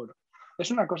altura seguro.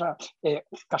 Es una cosa,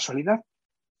 casualidad,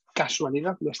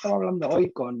 lo estaba hablando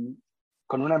hoy con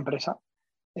una empresa,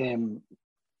 con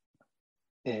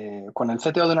el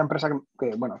CTO de una empresa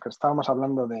que estábamos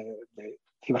hablando de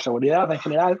ciberseguridad en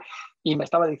general y me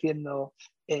estaba diciendo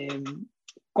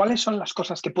cuáles son las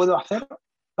cosas que puedo hacer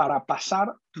para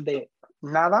pasar de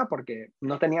nada, porque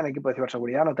no tenían equipo de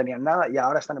ciberseguridad, no tenían nada y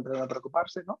ahora están empezando a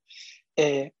preocuparse, ¿no?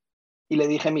 Y le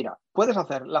dije, mira, puedes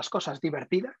hacer las cosas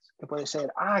divertidas, que puede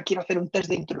ser, quiero hacer un test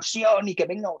de intrusión y que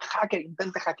venga un hacker e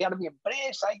intente hackear mi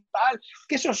empresa y tal,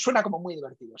 que eso suena como muy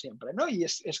divertido siempre, ¿no? Y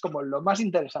es como lo más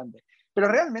interesante. Pero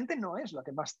realmente no es lo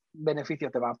que más beneficio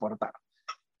te va a aportar.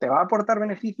 Te va a aportar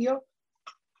beneficio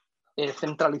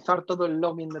centralizar todo el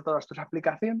login de todas tus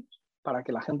aplicaciones para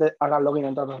que la gente haga login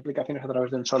en todas las aplicaciones a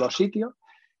través de un solo sitio,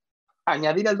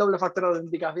 añadir el doble factor de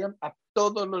autenticación a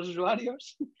todos los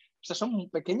usuarios. O sea, son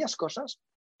pequeñas cosas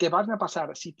que van a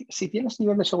pasar, si tienes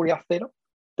nivel de seguridad 0,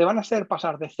 te van a hacer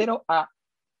pasar de 0 a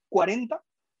 40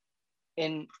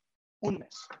 en un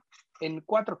mes, en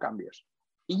 4 cambios.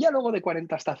 Y ya luego de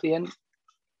 40 hasta 100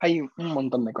 hay un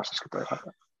montón de cosas que puedes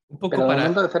hacer. Un poco Pero de para,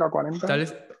 momento de 0 a 40... tal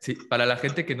vez, sí, para la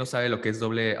gente que no sabe lo que es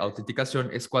doble autenticación,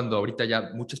 es cuando ahorita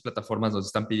ya muchas plataformas nos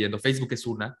están pidiendo, Facebook es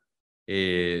una,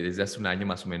 desde hace un año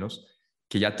más o menos,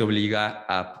 que ya te obliga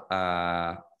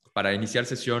para iniciar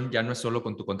sesión ya no es solo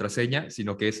con tu contraseña,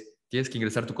 sino que tienes que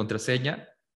ingresar tu contraseña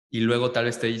y luego tal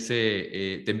vez te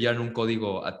dice, te envían un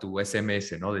código a tu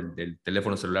SMS, ¿no? Del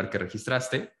teléfono celular que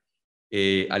registraste.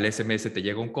 Al SMS te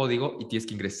llega un código y tienes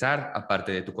que ingresar,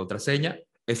 aparte de tu contraseña,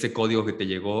 ese código que te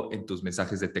llegó en tus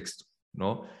mensajes de texto,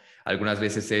 ¿no? Algunas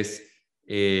veces es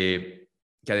que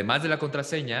además de la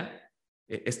contraseña,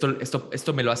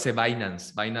 esto me lo hace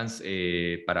Binance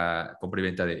para compra y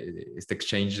venta de este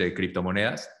exchange de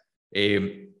criptomonedas.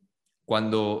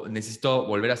 Cuando necesito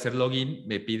volver a hacer login,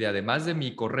 me pide, además de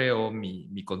mi correo,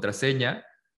 mi contraseña,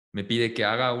 me pide que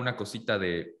haga una cosita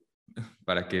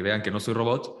para que vean que no soy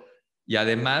robot, y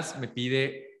además me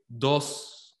pide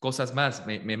 2 cosas más.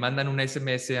 Me mandan un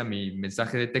SMS a mi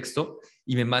mensaje de texto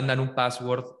y me mandan un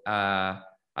password a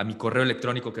mi correo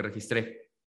electrónico que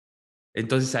registré.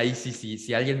 Entonces ahí sí,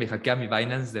 si alguien me hackea mi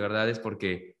Binance, de verdad es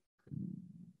porque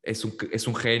es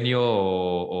un genio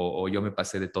o yo me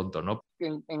pasé de tonto, ¿no?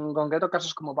 En concreto,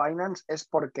 casos como Binance es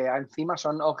porque encima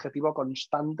son objetivo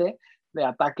constante de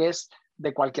ataques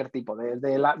de cualquier tipo,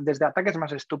 desde ataques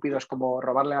más estúpidos como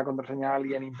robarle la contraseña a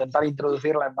alguien, intentar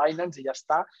introducirla en Binance y ya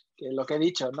está, que lo que he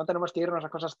dicho, no tenemos que irnos a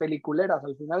cosas peliculeras,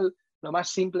 al final lo más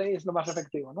simple es lo más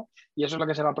efectivo, ¿no? Y eso es lo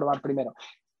que se va a probar primero.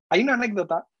 Hay una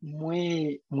anécdota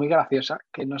muy, muy graciosa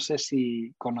que no sé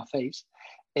si conocéis,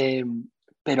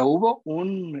 pero hubo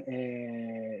un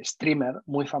streamer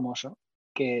muy famoso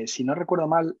que, si no recuerdo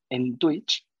mal, en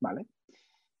Twitch, ¿vale?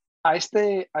 A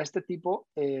este tipo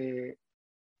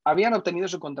habían obtenido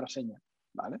su contraseña,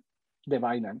 ¿vale? De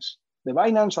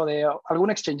Binance o de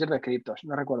algún exchanger de criptos,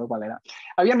 no recuerdo cuál era.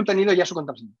 Habían obtenido ya su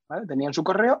contraseña, ¿vale? Tenían su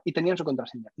correo y tenían su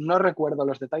contraseña. No recuerdo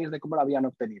los detalles de cómo la habían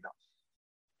obtenido.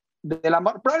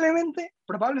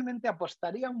 Probablemente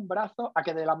apostaría un brazo a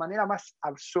que de la manera más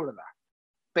absurda,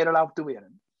 pero la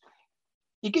obtuvieron.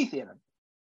 ¿Y qué hicieron?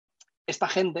 Esta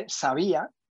gente sabía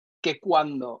que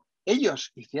cuando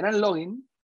ellos hicieran login,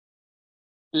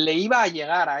 le iba a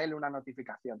llegar a él una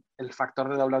notificación, el factor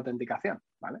de doble autenticación,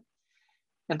 ¿vale?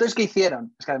 Entonces, ¿qué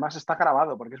hicieron? Es que además está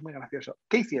grabado porque es muy gracioso.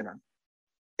 ¿Qué hicieron?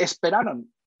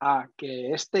 Esperaron a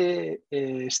que este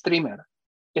streamer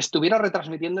estuviera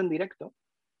retransmitiendo en directo,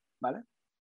 ¿vale?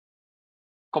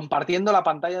 Compartiendo la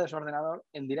pantalla de su ordenador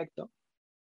en directo.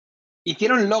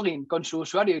 Hicieron login con su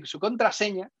usuario y su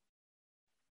contraseña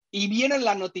y vieron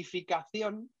la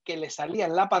notificación que le salía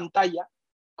en la pantalla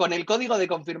con el código de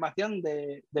confirmación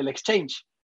del exchange,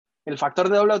 el factor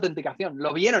de doble autenticación.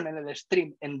 Lo vieron en el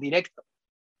stream, en directo.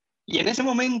 Y en ese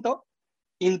momento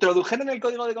introdujeron el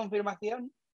código de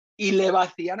confirmación y le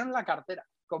vaciaron la cartera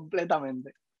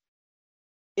completamente.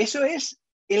 Eso es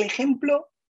el ejemplo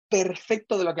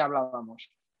perfecto de lo que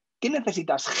hablábamos. ¿Qué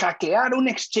necesitas? ¿Hackear un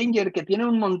exchanger que tiene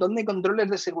un montón de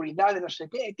controles de seguridad, de no sé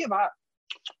qué? ¿Qué va?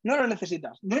 No lo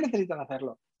necesitas, no necesitas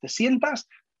hacerlo. Te sientas,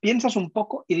 piensas un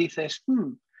poco y dices,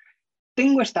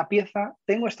 tengo esta pieza,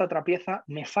 tengo esta otra pieza,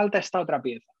 me falta esta otra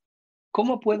pieza.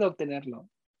 ¿Cómo puedo obtenerlo?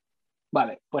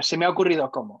 Vale, pues se me ha ocurrido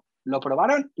cómo. Lo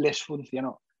probaron, les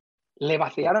funcionó. Le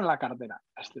vaciaron la cartera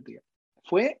a este tío.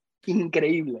 Fue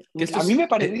increíble. A mí me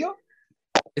pareció...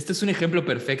 Este es un ejemplo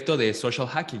perfecto de social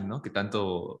hacking, ¿no? Que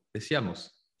tanto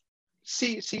decíamos.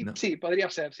 Sí, ¿no? sí, podría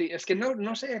ser. Sí. Es que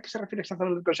no sé a qué se refiere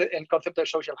exactamente el concepto de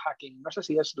social hacking. No sé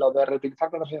si es lo de reutilizar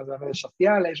contraseñas de redes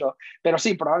sociales pero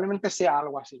sí, probablemente sea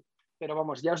algo así. Pero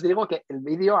vamos, ya os digo que el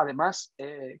vídeo además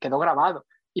quedó grabado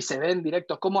y se ve en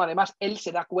directo cómo además él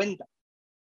se da cuenta.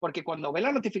 Porque cuando ve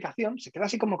la notificación se queda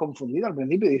así como confundido al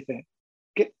principio y dice,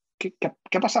 ¿qué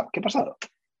ha pasado? ¿Qué ha pasado?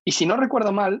 Y si no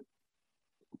recuerdo mal,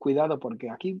 cuidado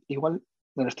porque aquí igual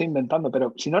me lo estoy inventando,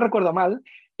 pero si no recuerdo mal,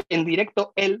 en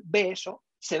directo él ve eso,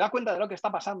 se da cuenta de lo que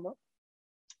está pasando,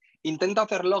 intenta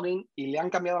hacer login y le han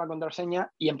cambiado la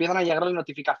contraseña y empiezan a llegarle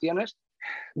notificaciones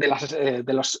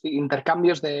de los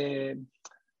intercambios del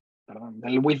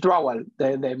withdrawal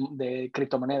de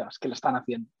criptomonedas que le están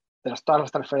haciendo, todas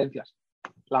las transferencias.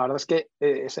 La verdad es que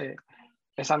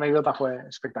esa anécdota fue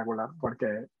espectacular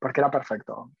porque era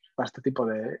perfecto para este tipo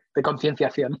de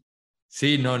concienciación.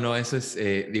 Sí, no, eso es,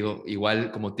 digo,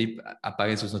 igual como tip,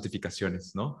 apaguen sus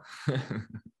notificaciones, ¿no?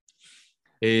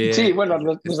 Sí, bueno,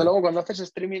 desde luego cuando haces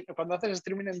streaming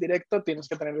en directo tienes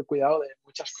que tener cuidado de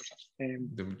muchas cosas.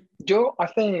 Yo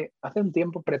hace un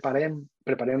tiempo preparé un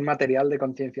material de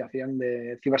concienciación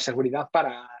de ciberseguridad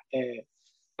para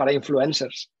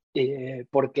influencers,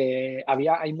 porque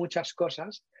hay muchas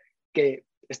cosas que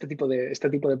este tipo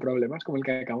de problemas, como el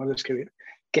que acabamos de escribir,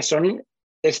 que son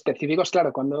específicos,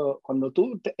 claro, cuando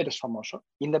tú eres famoso,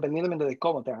 independientemente de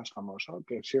cómo te hagas famoso,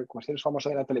 como si eres famoso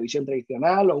de la televisión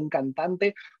tradicional o un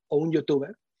cantante o un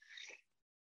youtuber,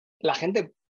 la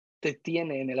gente te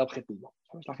tiene en el objetivo,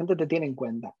 ¿sabes? La gente te tiene en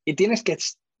cuenta y tienes que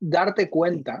darte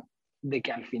cuenta de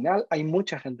que al final hay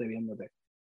mucha gente viéndote.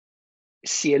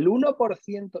 Si el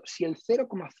 1%, si el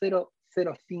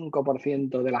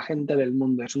 0,005% de la gente del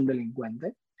mundo es un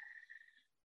delincuente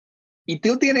y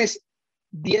tú tienes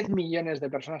 10 millones de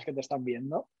personas que te están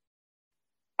viendo,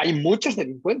 hay muchos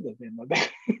delincuentes viéndote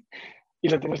y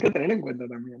lo tienes que tener en cuenta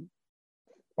también.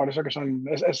 Por eso que es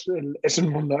un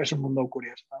mundo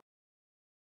curioso.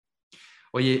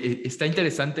 Oye, está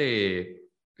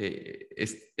interesante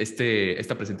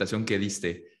esta presentación que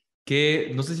diste.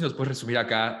 Que no sé si nos puedes resumir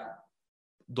acá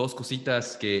dos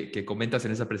cositas que comentas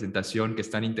en esa presentación que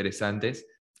están interesantes,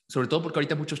 sobre todo porque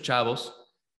ahorita muchos chavos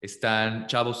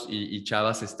y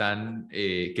chavas están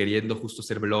queriendo justo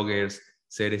ser bloggers,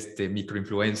 ser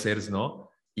microinfluencers,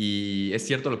 ¿no? Y es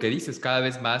cierto lo que dices, cada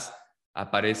vez más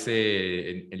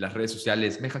aparece en las redes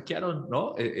sociales, me hackearon,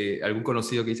 ¿no? Algún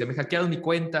conocido que dice, me hackearon mi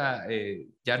cuenta, yo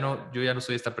ya no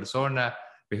soy esta persona,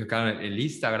 me hackearon el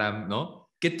Instagram, ¿no?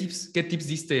 ¿Qué tips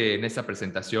diste en esta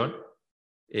presentación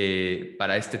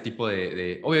para este tipo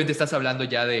Obviamente estás hablando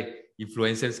ya de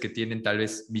influencers que tienen tal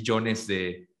vez millones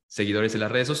de seguidores en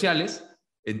las redes sociales,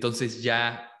 entonces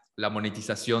ya la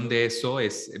monetización de eso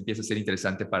empieza a ser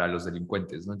interesante para los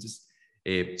delincuentes, ¿no? Entonces,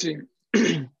 Sí.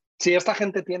 Sí, esta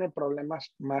gente tiene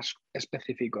problemas más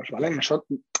específicos, ¿vale?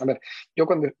 A ver, yo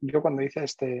cuando hice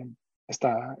este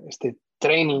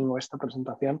training o esta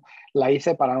presentación, la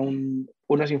hice para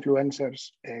unos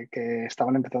influencers que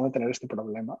estaban empezando a tener este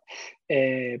problema,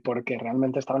 porque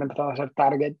realmente estaban empezando a ser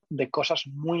target de cosas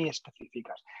muy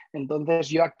específicas. Entonces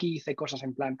yo aquí hice cosas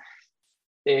en plan,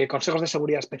 consejos de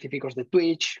seguridad específicos de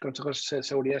Twitch, consejos de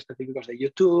seguridad específicos de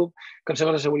YouTube,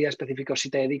 consejos de seguridad específicos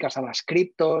si te dedicas a las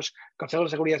criptos, consejos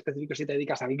de seguridad específicos si te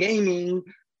dedicas al gaming,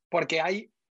 porque hay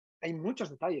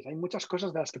muchos detalles, hay muchas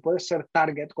cosas de las que puedes ser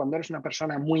target cuando eres una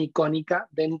persona muy icónica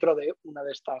dentro de una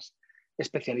de estas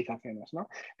especializaciones, ¿no?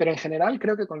 Pero en general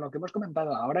creo que con lo que hemos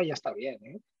comentado ahora ya está bien,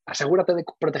 ¿eh? Asegúrate de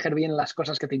proteger bien las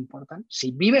cosas que te importan.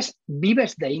 Si vives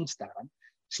de Instagram,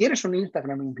 si eres un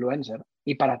Instagram influencer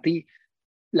y para ti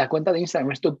la cuenta de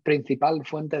Instagram es tu principal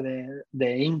fuente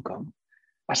de income,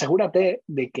 asegúrate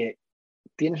de que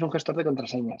tienes un gestor de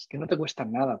contraseñas, que no te cuesta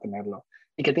nada tenerlo,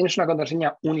 y que tienes una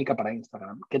contraseña única para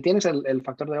Instagram, que tienes el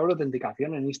factor de doble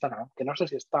autenticación en Instagram, que no sé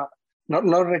si está,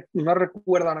 no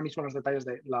recuerdo ahora mismo los detalles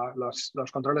de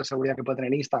los controles de seguridad que puede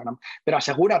tener Instagram, pero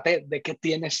asegúrate de que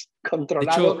tienes de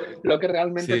controlado hecho, lo que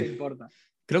realmente te sí, importa.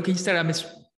 creo que Instagram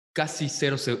es casi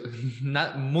cero,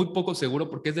 muy poco seguro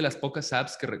porque es de las pocas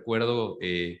apps que recuerdo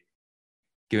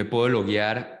que me puedo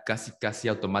loguear casi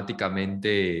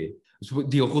automáticamente.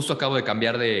 Digo, justo acabo de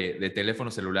cambiar de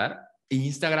teléfono celular e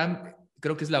Instagram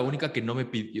creo que es la única que no me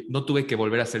pidió, no tuve que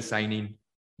volver a hacer sign in.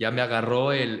 Ya me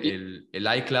agarró el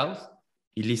iCloud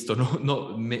y listo.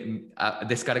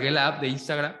 Descargué la app de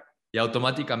Instagram y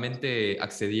automáticamente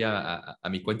accedí a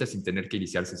mi cuenta sin tener que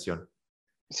iniciar sesión.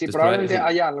 Sí, Entonces, probablemente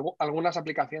haya algunas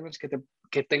aplicaciones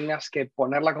que tengas que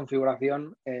poner la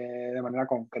configuración de manera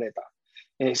concreta.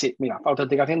 Sí, mira,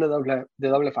 autenticación de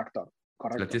doble factor, la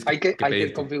correcto. tienes que Hay que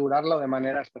pedir tú. configurarlo de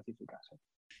manera específica. Sí.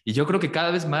 Y yo creo que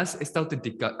cada vez más esta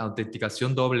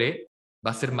autenticación doble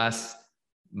va a ser más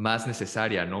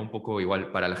necesaria, ¿no? Un poco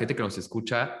igual para la gente que nos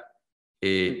escucha,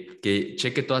 que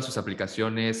cheque todas sus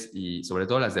aplicaciones y sobre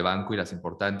todo las de banco y las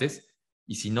importantes.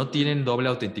 Y si no tienen doble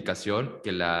autenticación,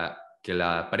 que la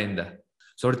aprenda.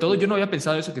 Sobre todo, yo no había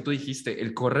pensado eso que tú dijiste.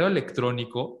 El correo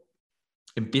electrónico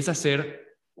empieza a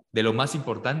ser de lo más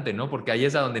importante, ¿no? Porque ahí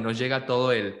es a donde nos llega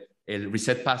todo el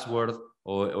reset password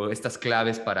o estas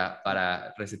claves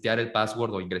para resetear el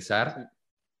password o ingresar. Sí.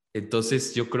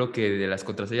 Entonces, yo creo que de las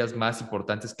contraseñas más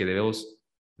importantes que debemos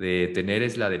de tener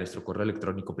es la de nuestro correo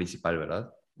electrónico principal,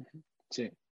 ¿verdad? Sí.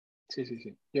 Sí, sí,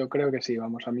 sí. Yo creo que sí,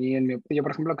 vamos. A mí, yo,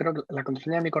 por ejemplo, creo que la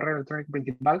contraseña de mi correo electrónico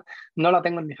principal no la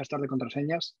tengo en mi gestor de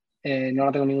contraseñas, no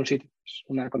la tengo en ningún sitio. Es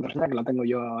una contraseña que la tengo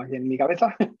yo aquí en mi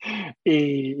cabeza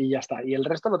y ya está. Y el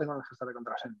resto lo tengo en el gestor de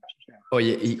contraseñas. O sea.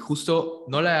 Oye, y justo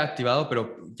no la he activado,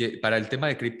 pero para el tema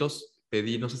de criptos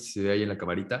pedí, no sé si se ve ahí en la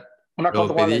camarita, Una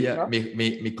cold pero pedí wallet, ya ¿no?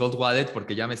 mi cold wallet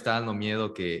porque ya me está dando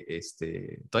miedo que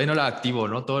todavía no la activo,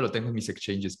 ¿no? Todo lo tengo en mis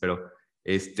exchanges, pero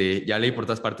ya leí por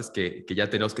todas partes que ya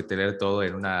tenemos que tener todo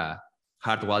en una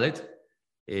hard wallet.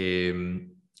 Eh,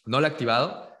 no la he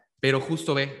activado, pero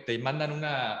justo ve, te mandan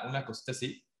una cosita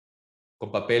así,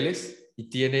 con papeles, y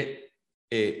tiene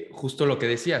justo lo que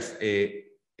decías,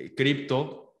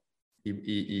 cripto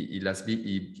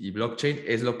y blockchain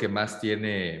es lo que más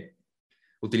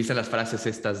utilizan las frases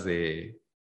estas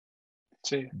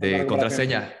Sí, la de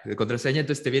recuperación, sí. contraseña,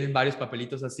 entonces te vienen varios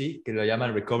papelitos así, que lo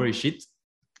llaman recovery sheet,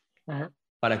 Ajá.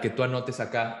 para que tú anotes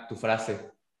acá tu frase,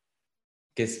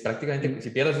 que es prácticamente, si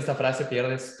pierdes esta frase,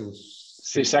 pierdes tus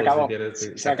Sí, se criptos, acabó.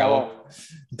 se Se acabó. acabó.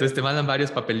 Entonces Sí. te mandan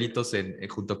varios papelitos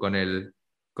junto con la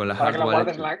Para que hard la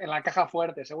wallet. guardes en la caja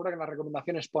fuerte. Seguro que en las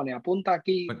recomendaciones pone, apunta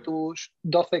aquí Bueno, tus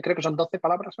 12, creo que son 12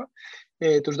 palabras, ¿no?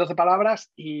 Tus 12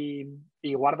 palabras y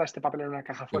guarda este papel en una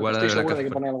caja y fuerte. Estoy guárdalo en la seguro de caja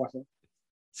que pone fuerte. algo así.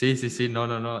 Sí, sí, sí,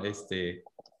 no,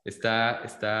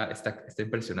 está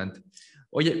impresionante.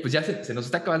 Oye, pues ya se nos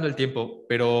está acabando el tiempo,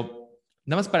 pero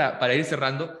nada más para ir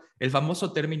cerrando, el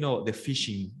famoso término de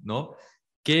phishing, ¿no?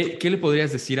 ¿Qué le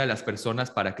podrías decir a las personas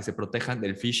para que se protejan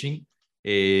del phishing?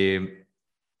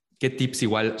 ¿Qué tips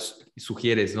igual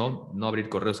sugieres, no? No abrir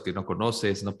correos que no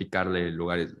conoces, no picarle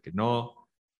lugares que no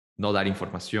dar Sí.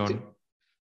 información.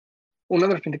 Uno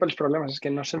de los principales problemas es que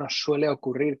no se nos suele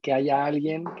ocurrir que haya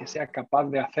alguien que sea capaz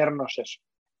de hacernos eso.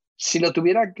 Si lo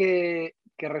tuviera que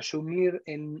resumir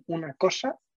en una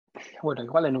cosa, bueno,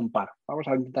 igual en un par. Vamos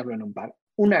a intentarlo en un par.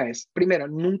 Una es, primero,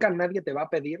 nunca nadie te va a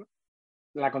pedir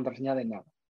la contraseña de nada,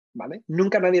 ¿vale?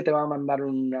 Nunca nadie te va a mandar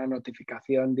una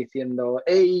notificación diciendo,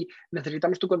 hey,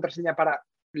 necesitamos tu contraseña para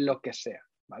lo que sea,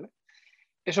 ¿vale?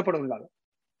 Eso por un lado.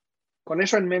 Con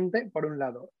eso en mente, por un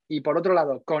lado. Y por otro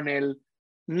lado, con el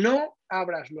no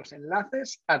abras los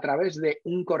enlaces a través de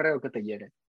un correo que te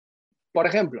llegue. Por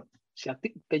ejemplo, si a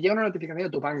ti te llega una notificación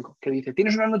de tu banco que dice,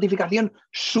 tienes una notificación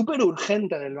súper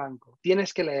urgente del banco,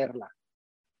 tienes que leerla.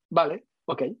 Vale,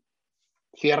 ok.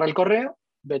 Cierra el correo,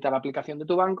 vete a la aplicación de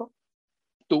tu banco,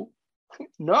 tú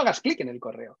no hagas clic en el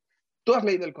correo. Tú has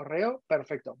leído el correo,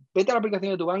 perfecto. Vete a la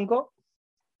aplicación de tu banco,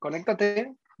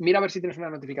 conéctate, mira a ver si tienes una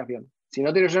notificación. Si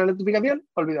no tienes una notificación,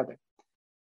 olvídate.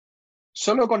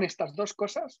 Solo con estas dos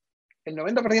cosas, el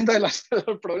 90% de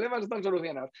los problemas están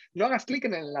solucionados. No hagas clic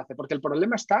en el enlace, porque el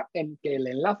problema está en que el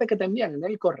enlace que te envían en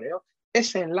el correo,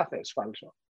 ese enlace es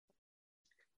falso.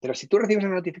 Pero si tú recibes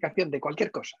una notificación de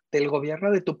cualquier cosa, del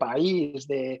gobierno de tu país,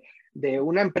 de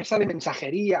una empresa de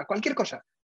mensajería, cualquier cosa,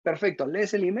 perfecto,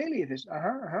 lees el email y dices,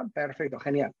 ajá, perfecto,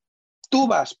 genial. Tú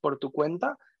vas por tu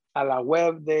cuenta a la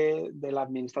web de la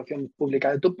administración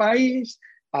pública de tu país,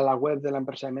 a la web de la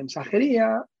empresa de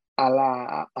mensajería, a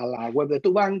la web de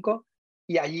tu banco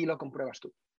y allí lo compruebas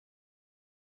tú.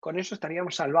 Con eso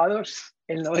estaríamos salvados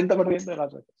el 90% de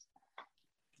las veces.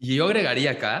 Y yo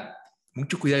agregaría acá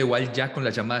mucho cuidado igual ya con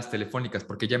las llamadas telefónicas,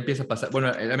 porque ya empieza a pasar, bueno,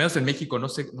 al menos en México, no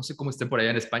sé cómo estén por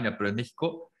allá en España, pero en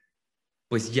México,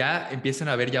 pues ya empiezan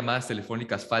a haber llamadas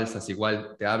telefónicas falsas.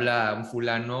 Igual te habla un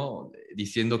fulano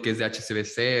diciendo que es de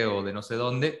HSBC o de no sé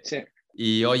dónde, Sí.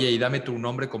 y oye, y dame tu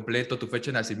nombre completo, tu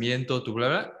fecha de nacimiento, tu bla,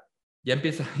 bla. Ya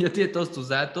empieza, ya tiene todos tus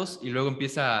datos y luego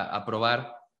empieza a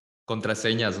probar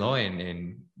contraseñas, ¿no?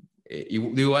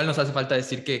 Igual nos hace falta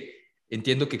decir que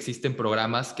entiendo que existen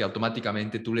programas que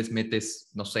automáticamente tú les metes,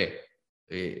 no sé,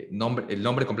 el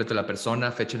nombre completo de la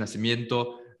persona, fecha de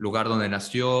nacimiento, lugar donde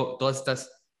nació, todas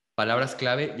estas palabras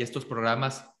clave, y estos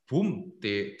programas, ¡pum!,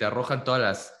 te arrojan todas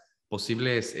las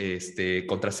posibles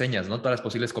contraseñas, ¿no? Todas las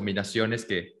posibles combinaciones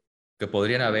que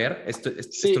podrían haber. Esto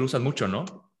Sí, lo usan mucho, ¿no?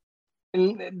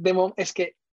 es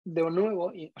que, de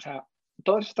nuevo, o sea,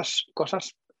 todas estas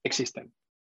cosas existen.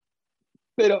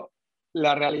 Pero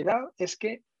la realidad es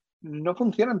que no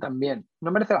funcionan tan bien,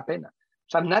 no merece la pena. O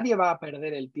sea, nadie va a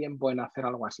perder el tiempo en hacer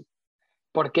algo así,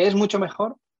 porque es mucho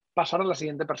mejor pasar a la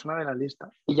siguiente persona de la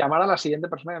lista y llamar a la siguiente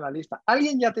persona de la lista.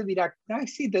 Alguien ya te dirá, ay,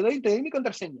 sí, te doy mi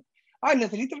contraseña. Ay,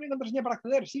 ¿necesitas mi contraseña para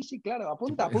acceder? Sí, sí, claro,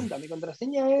 apunta. Mi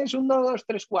contraseña es 1, 2,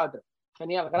 3, 4.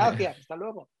 Genial, gracias, hasta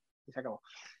luego. Y se acabó.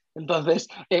 Entonces,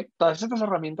 todas estas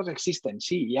herramientas existen,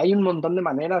 sí, y hay un montón de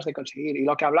maneras de conseguir. Y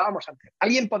lo que hablábamos antes,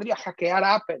 alguien podría hackear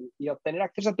a Apple y obtener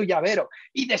acceso a tu llavero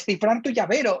y descifrar tu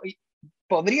llavero. Y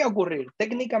podría ocurrir,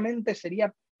 técnicamente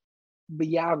sería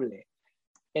viable.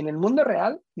 En el mundo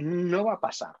real no va a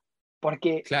pasar,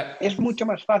 porque Claro. es mucho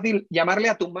más fácil llamarle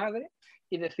a tu madre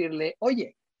y decirle,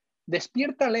 oye,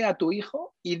 despiértale a tu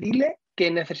hijo y dile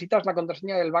que necesitas la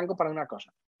contraseña del banco para una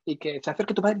cosa. Y que se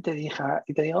acerque tu madre y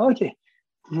te diga, oye,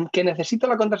 que necesito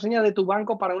la contraseña de tu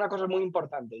banco para una cosa muy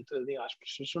importante. Y tú digas,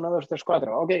 pues es 1, 2, 3,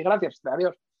 4. Ok, gracias,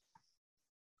 adiós.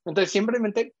 Entonces,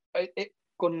 simplemente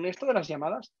con esto de las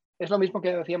llamadas es lo mismo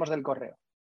que decíamos del correo.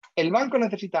 El banco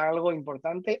necesita algo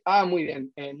importante. Ah, muy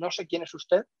bien, no sé quién es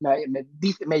usted.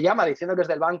 Me llama diciendo que es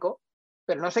del banco,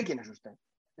 pero no sé quién es usted.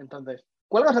 Entonces,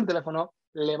 cuelgas el teléfono,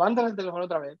 levantas el teléfono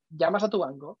otra vez, llamas a tu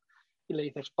banco y le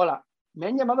dices, hola, me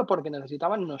han llamado porque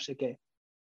necesitaban no sé qué.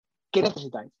 ¿Qué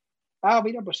necesitáis? Ah,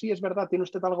 mira, pues sí, es verdad, tiene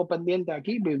usted algo pendiente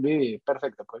aquí.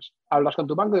 Perfecto, pues hablas con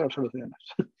tu banco y lo solucionas.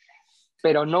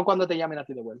 Pero no cuando te llamen a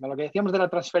ti de vuelta. Lo que decíamos de la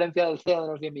transferencia del CEO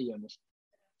de los 10 millones.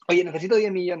 Oye, necesito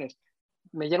 10 millones.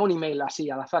 Me llega un email así,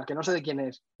 al azar, que no sé de quién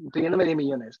es, pidiéndome 10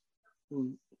 millones.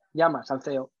 Llamas al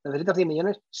CEO. ¿Necesitas 10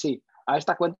 millones? Sí. A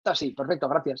esta cuenta, sí. Perfecto,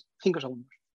 gracias. 5 segundos.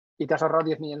 Y te has ahorrado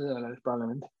 10 millones de dólares,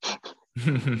 probablemente.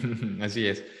 Así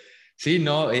es. Sí,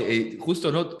 no,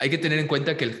 justo, ¿no? Hay que tener en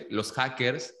cuenta que los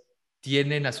hackers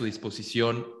tienen a su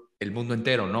disposición el mundo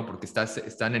entero, ¿no? Porque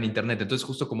están en Internet. Entonces,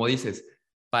 justo como dices,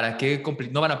 ¿para qué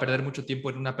no van a perder mucho tiempo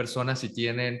en una persona si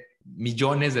tienen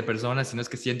millones de personas, si no es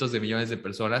que cientos de millones de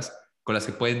personas con las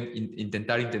que pueden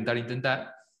intentar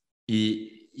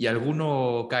y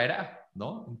alguno caerá,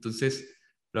 ¿no? Entonces,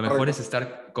 lo mejor es Correcto.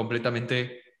 estar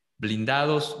completamente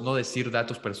blindados, no decir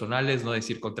datos personales, no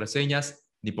decir contraseñas,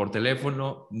 ni por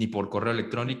teléfono, ni por correo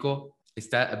electrónico.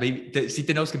 Sí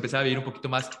tenemos que empezar a vivir un poquito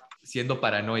más siendo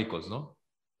paranoicos, ¿no?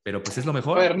 Pero pues es lo A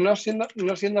ver, mejor.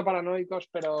 no siendo paranoicos,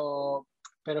 pero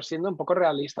siendo un poco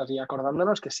realistas y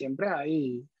acordándonos que siempre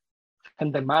hay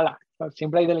gente mala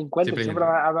Siempre hay delincuentes, Siempre hay siempre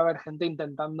gente. va a haber gente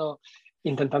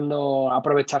intentando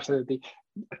aprovecharse de ti.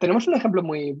 Tenemos un ejemplo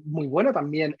muy, muy bueno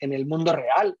también en el mundo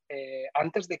real.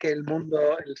 Antes de que el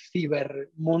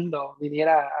cibermundo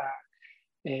viniera,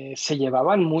 se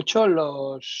llevaban mucho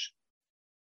los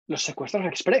secuestros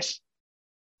express.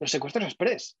 Los secuestros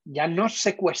express ya no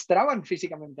secuestraban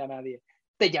físicamente a nadie.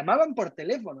 Te llamaban por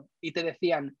teléfono y te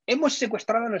decían, hemos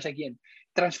secuestrado a no sé quién,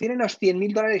 transfiérenos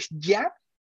 $100.000 ya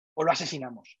o lo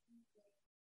asesinamos.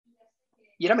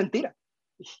 Y era mentira.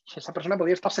 Y esa persona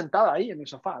podía estar sentada ahí en el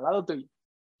sofá, al lado tuyo.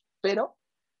 Pero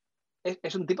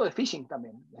es un tipo de phishing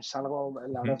también. Es algo,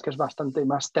 la verdad es que es bastante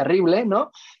más terrible,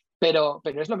 ¿no? Pero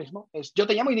es lo mismo. Yo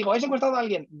te llamo y digo, ¿he secuestrado a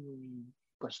alguien?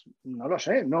 Pues no lo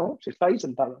sé, no, si está ahí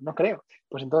sentado, no creo.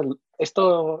 Pues entonces,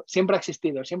 esto siempre ha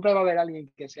existido, siempre va a haber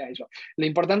alguien que sea eso. Lo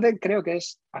importante creo que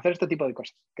es hacer este tipo de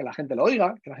cosas, que la gente lo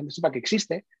oiga, que la gente sepa que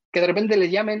existe, que de repente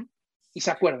le llamen y se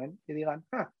acuerden y digan,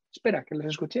 espera, que les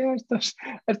escuché a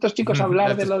estos chicos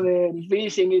hablar de lo del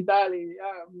phishing y tal.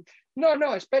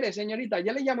 No, espere, señorita,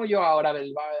 ya le llamo yo ahora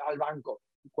al banco.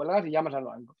 Cuelgas y llamas al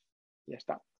banco. Y ya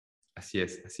está. Así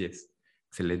es, así es.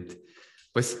 Excelente.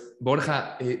 Pues,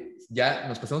 Borja, ya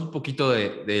nos pasamos un poquito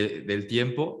del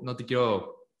tiempo. No te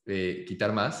quiero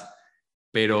quitar más,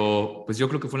 pero pues yo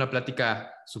creo que fue una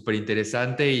plática súper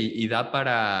interesante y da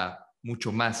para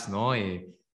mucho más, ¿no?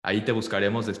 Ahí te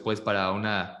buscaremos después para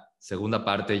una segunda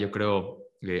parte, yo creo,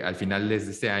 al final de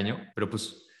este año. Pero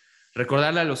pues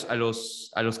recordarle a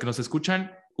los que nos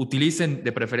escuchan, utilicen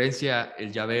de preferencia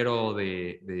el llavero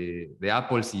de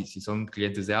Apple si son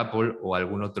clientes de Apple o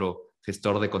algún otro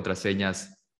gestor de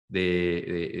contraseñas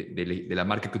de la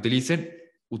marca que utilicen.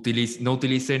 No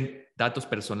utilicen datos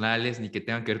personales ni que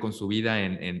tengan que ver con su vida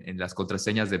en las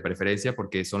contraseñas de preferencia,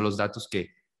 porque son los datos que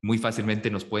muy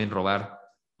fácilmente nos pueden robar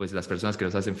pues las personas que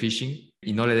nos hacen phishing.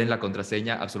 Y no le den la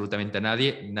contraseña absolutamente a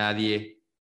nadie.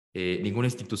 Ninguna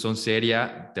institución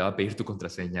seria te va a pedir tu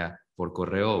contraseña por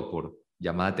correo o por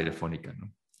llamada telefónica,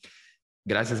 ¿no?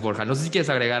 Gracias, Borja. No sé si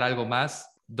quieres agregar algo más.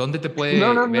 ¿Dónde te puede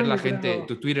No, ver la yo gente? creo.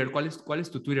 ¿Tu Twitter? ¿Cuál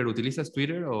es tu Twitter? ¿Utilizas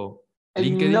Twitter o No lo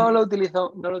LinkedIn?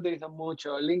 utilizo, no lo utilizo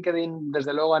mucho. LinkedIn,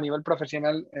 desde luego, a nivel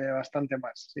profesional, bastante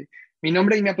más. Sí. Mi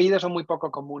nombre y mi apellido son muy poco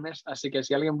comunes, así que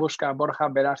si alguien busca Borja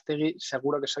Berastegui,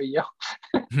 seguro que soy yo.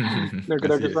 No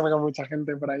creo Así que es. salga mucha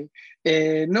gente por ahí.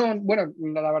 No, bueno,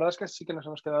 la verdad es que sí que nos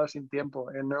hemos quedado sin tiempo.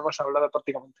 No hemos hablado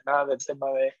prácticamente nada del tema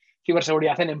de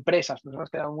ciberseguridad en empresas. Nos hemos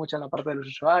quedado mucho en la parte de los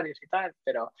usuarios y tal.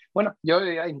 Pero bueno, yo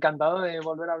encantado de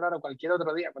volver a hablar o cualquier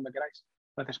otro día, cuando queráis.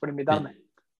 Gracias por invitarme. Sí.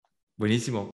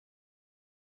 Buenísimo.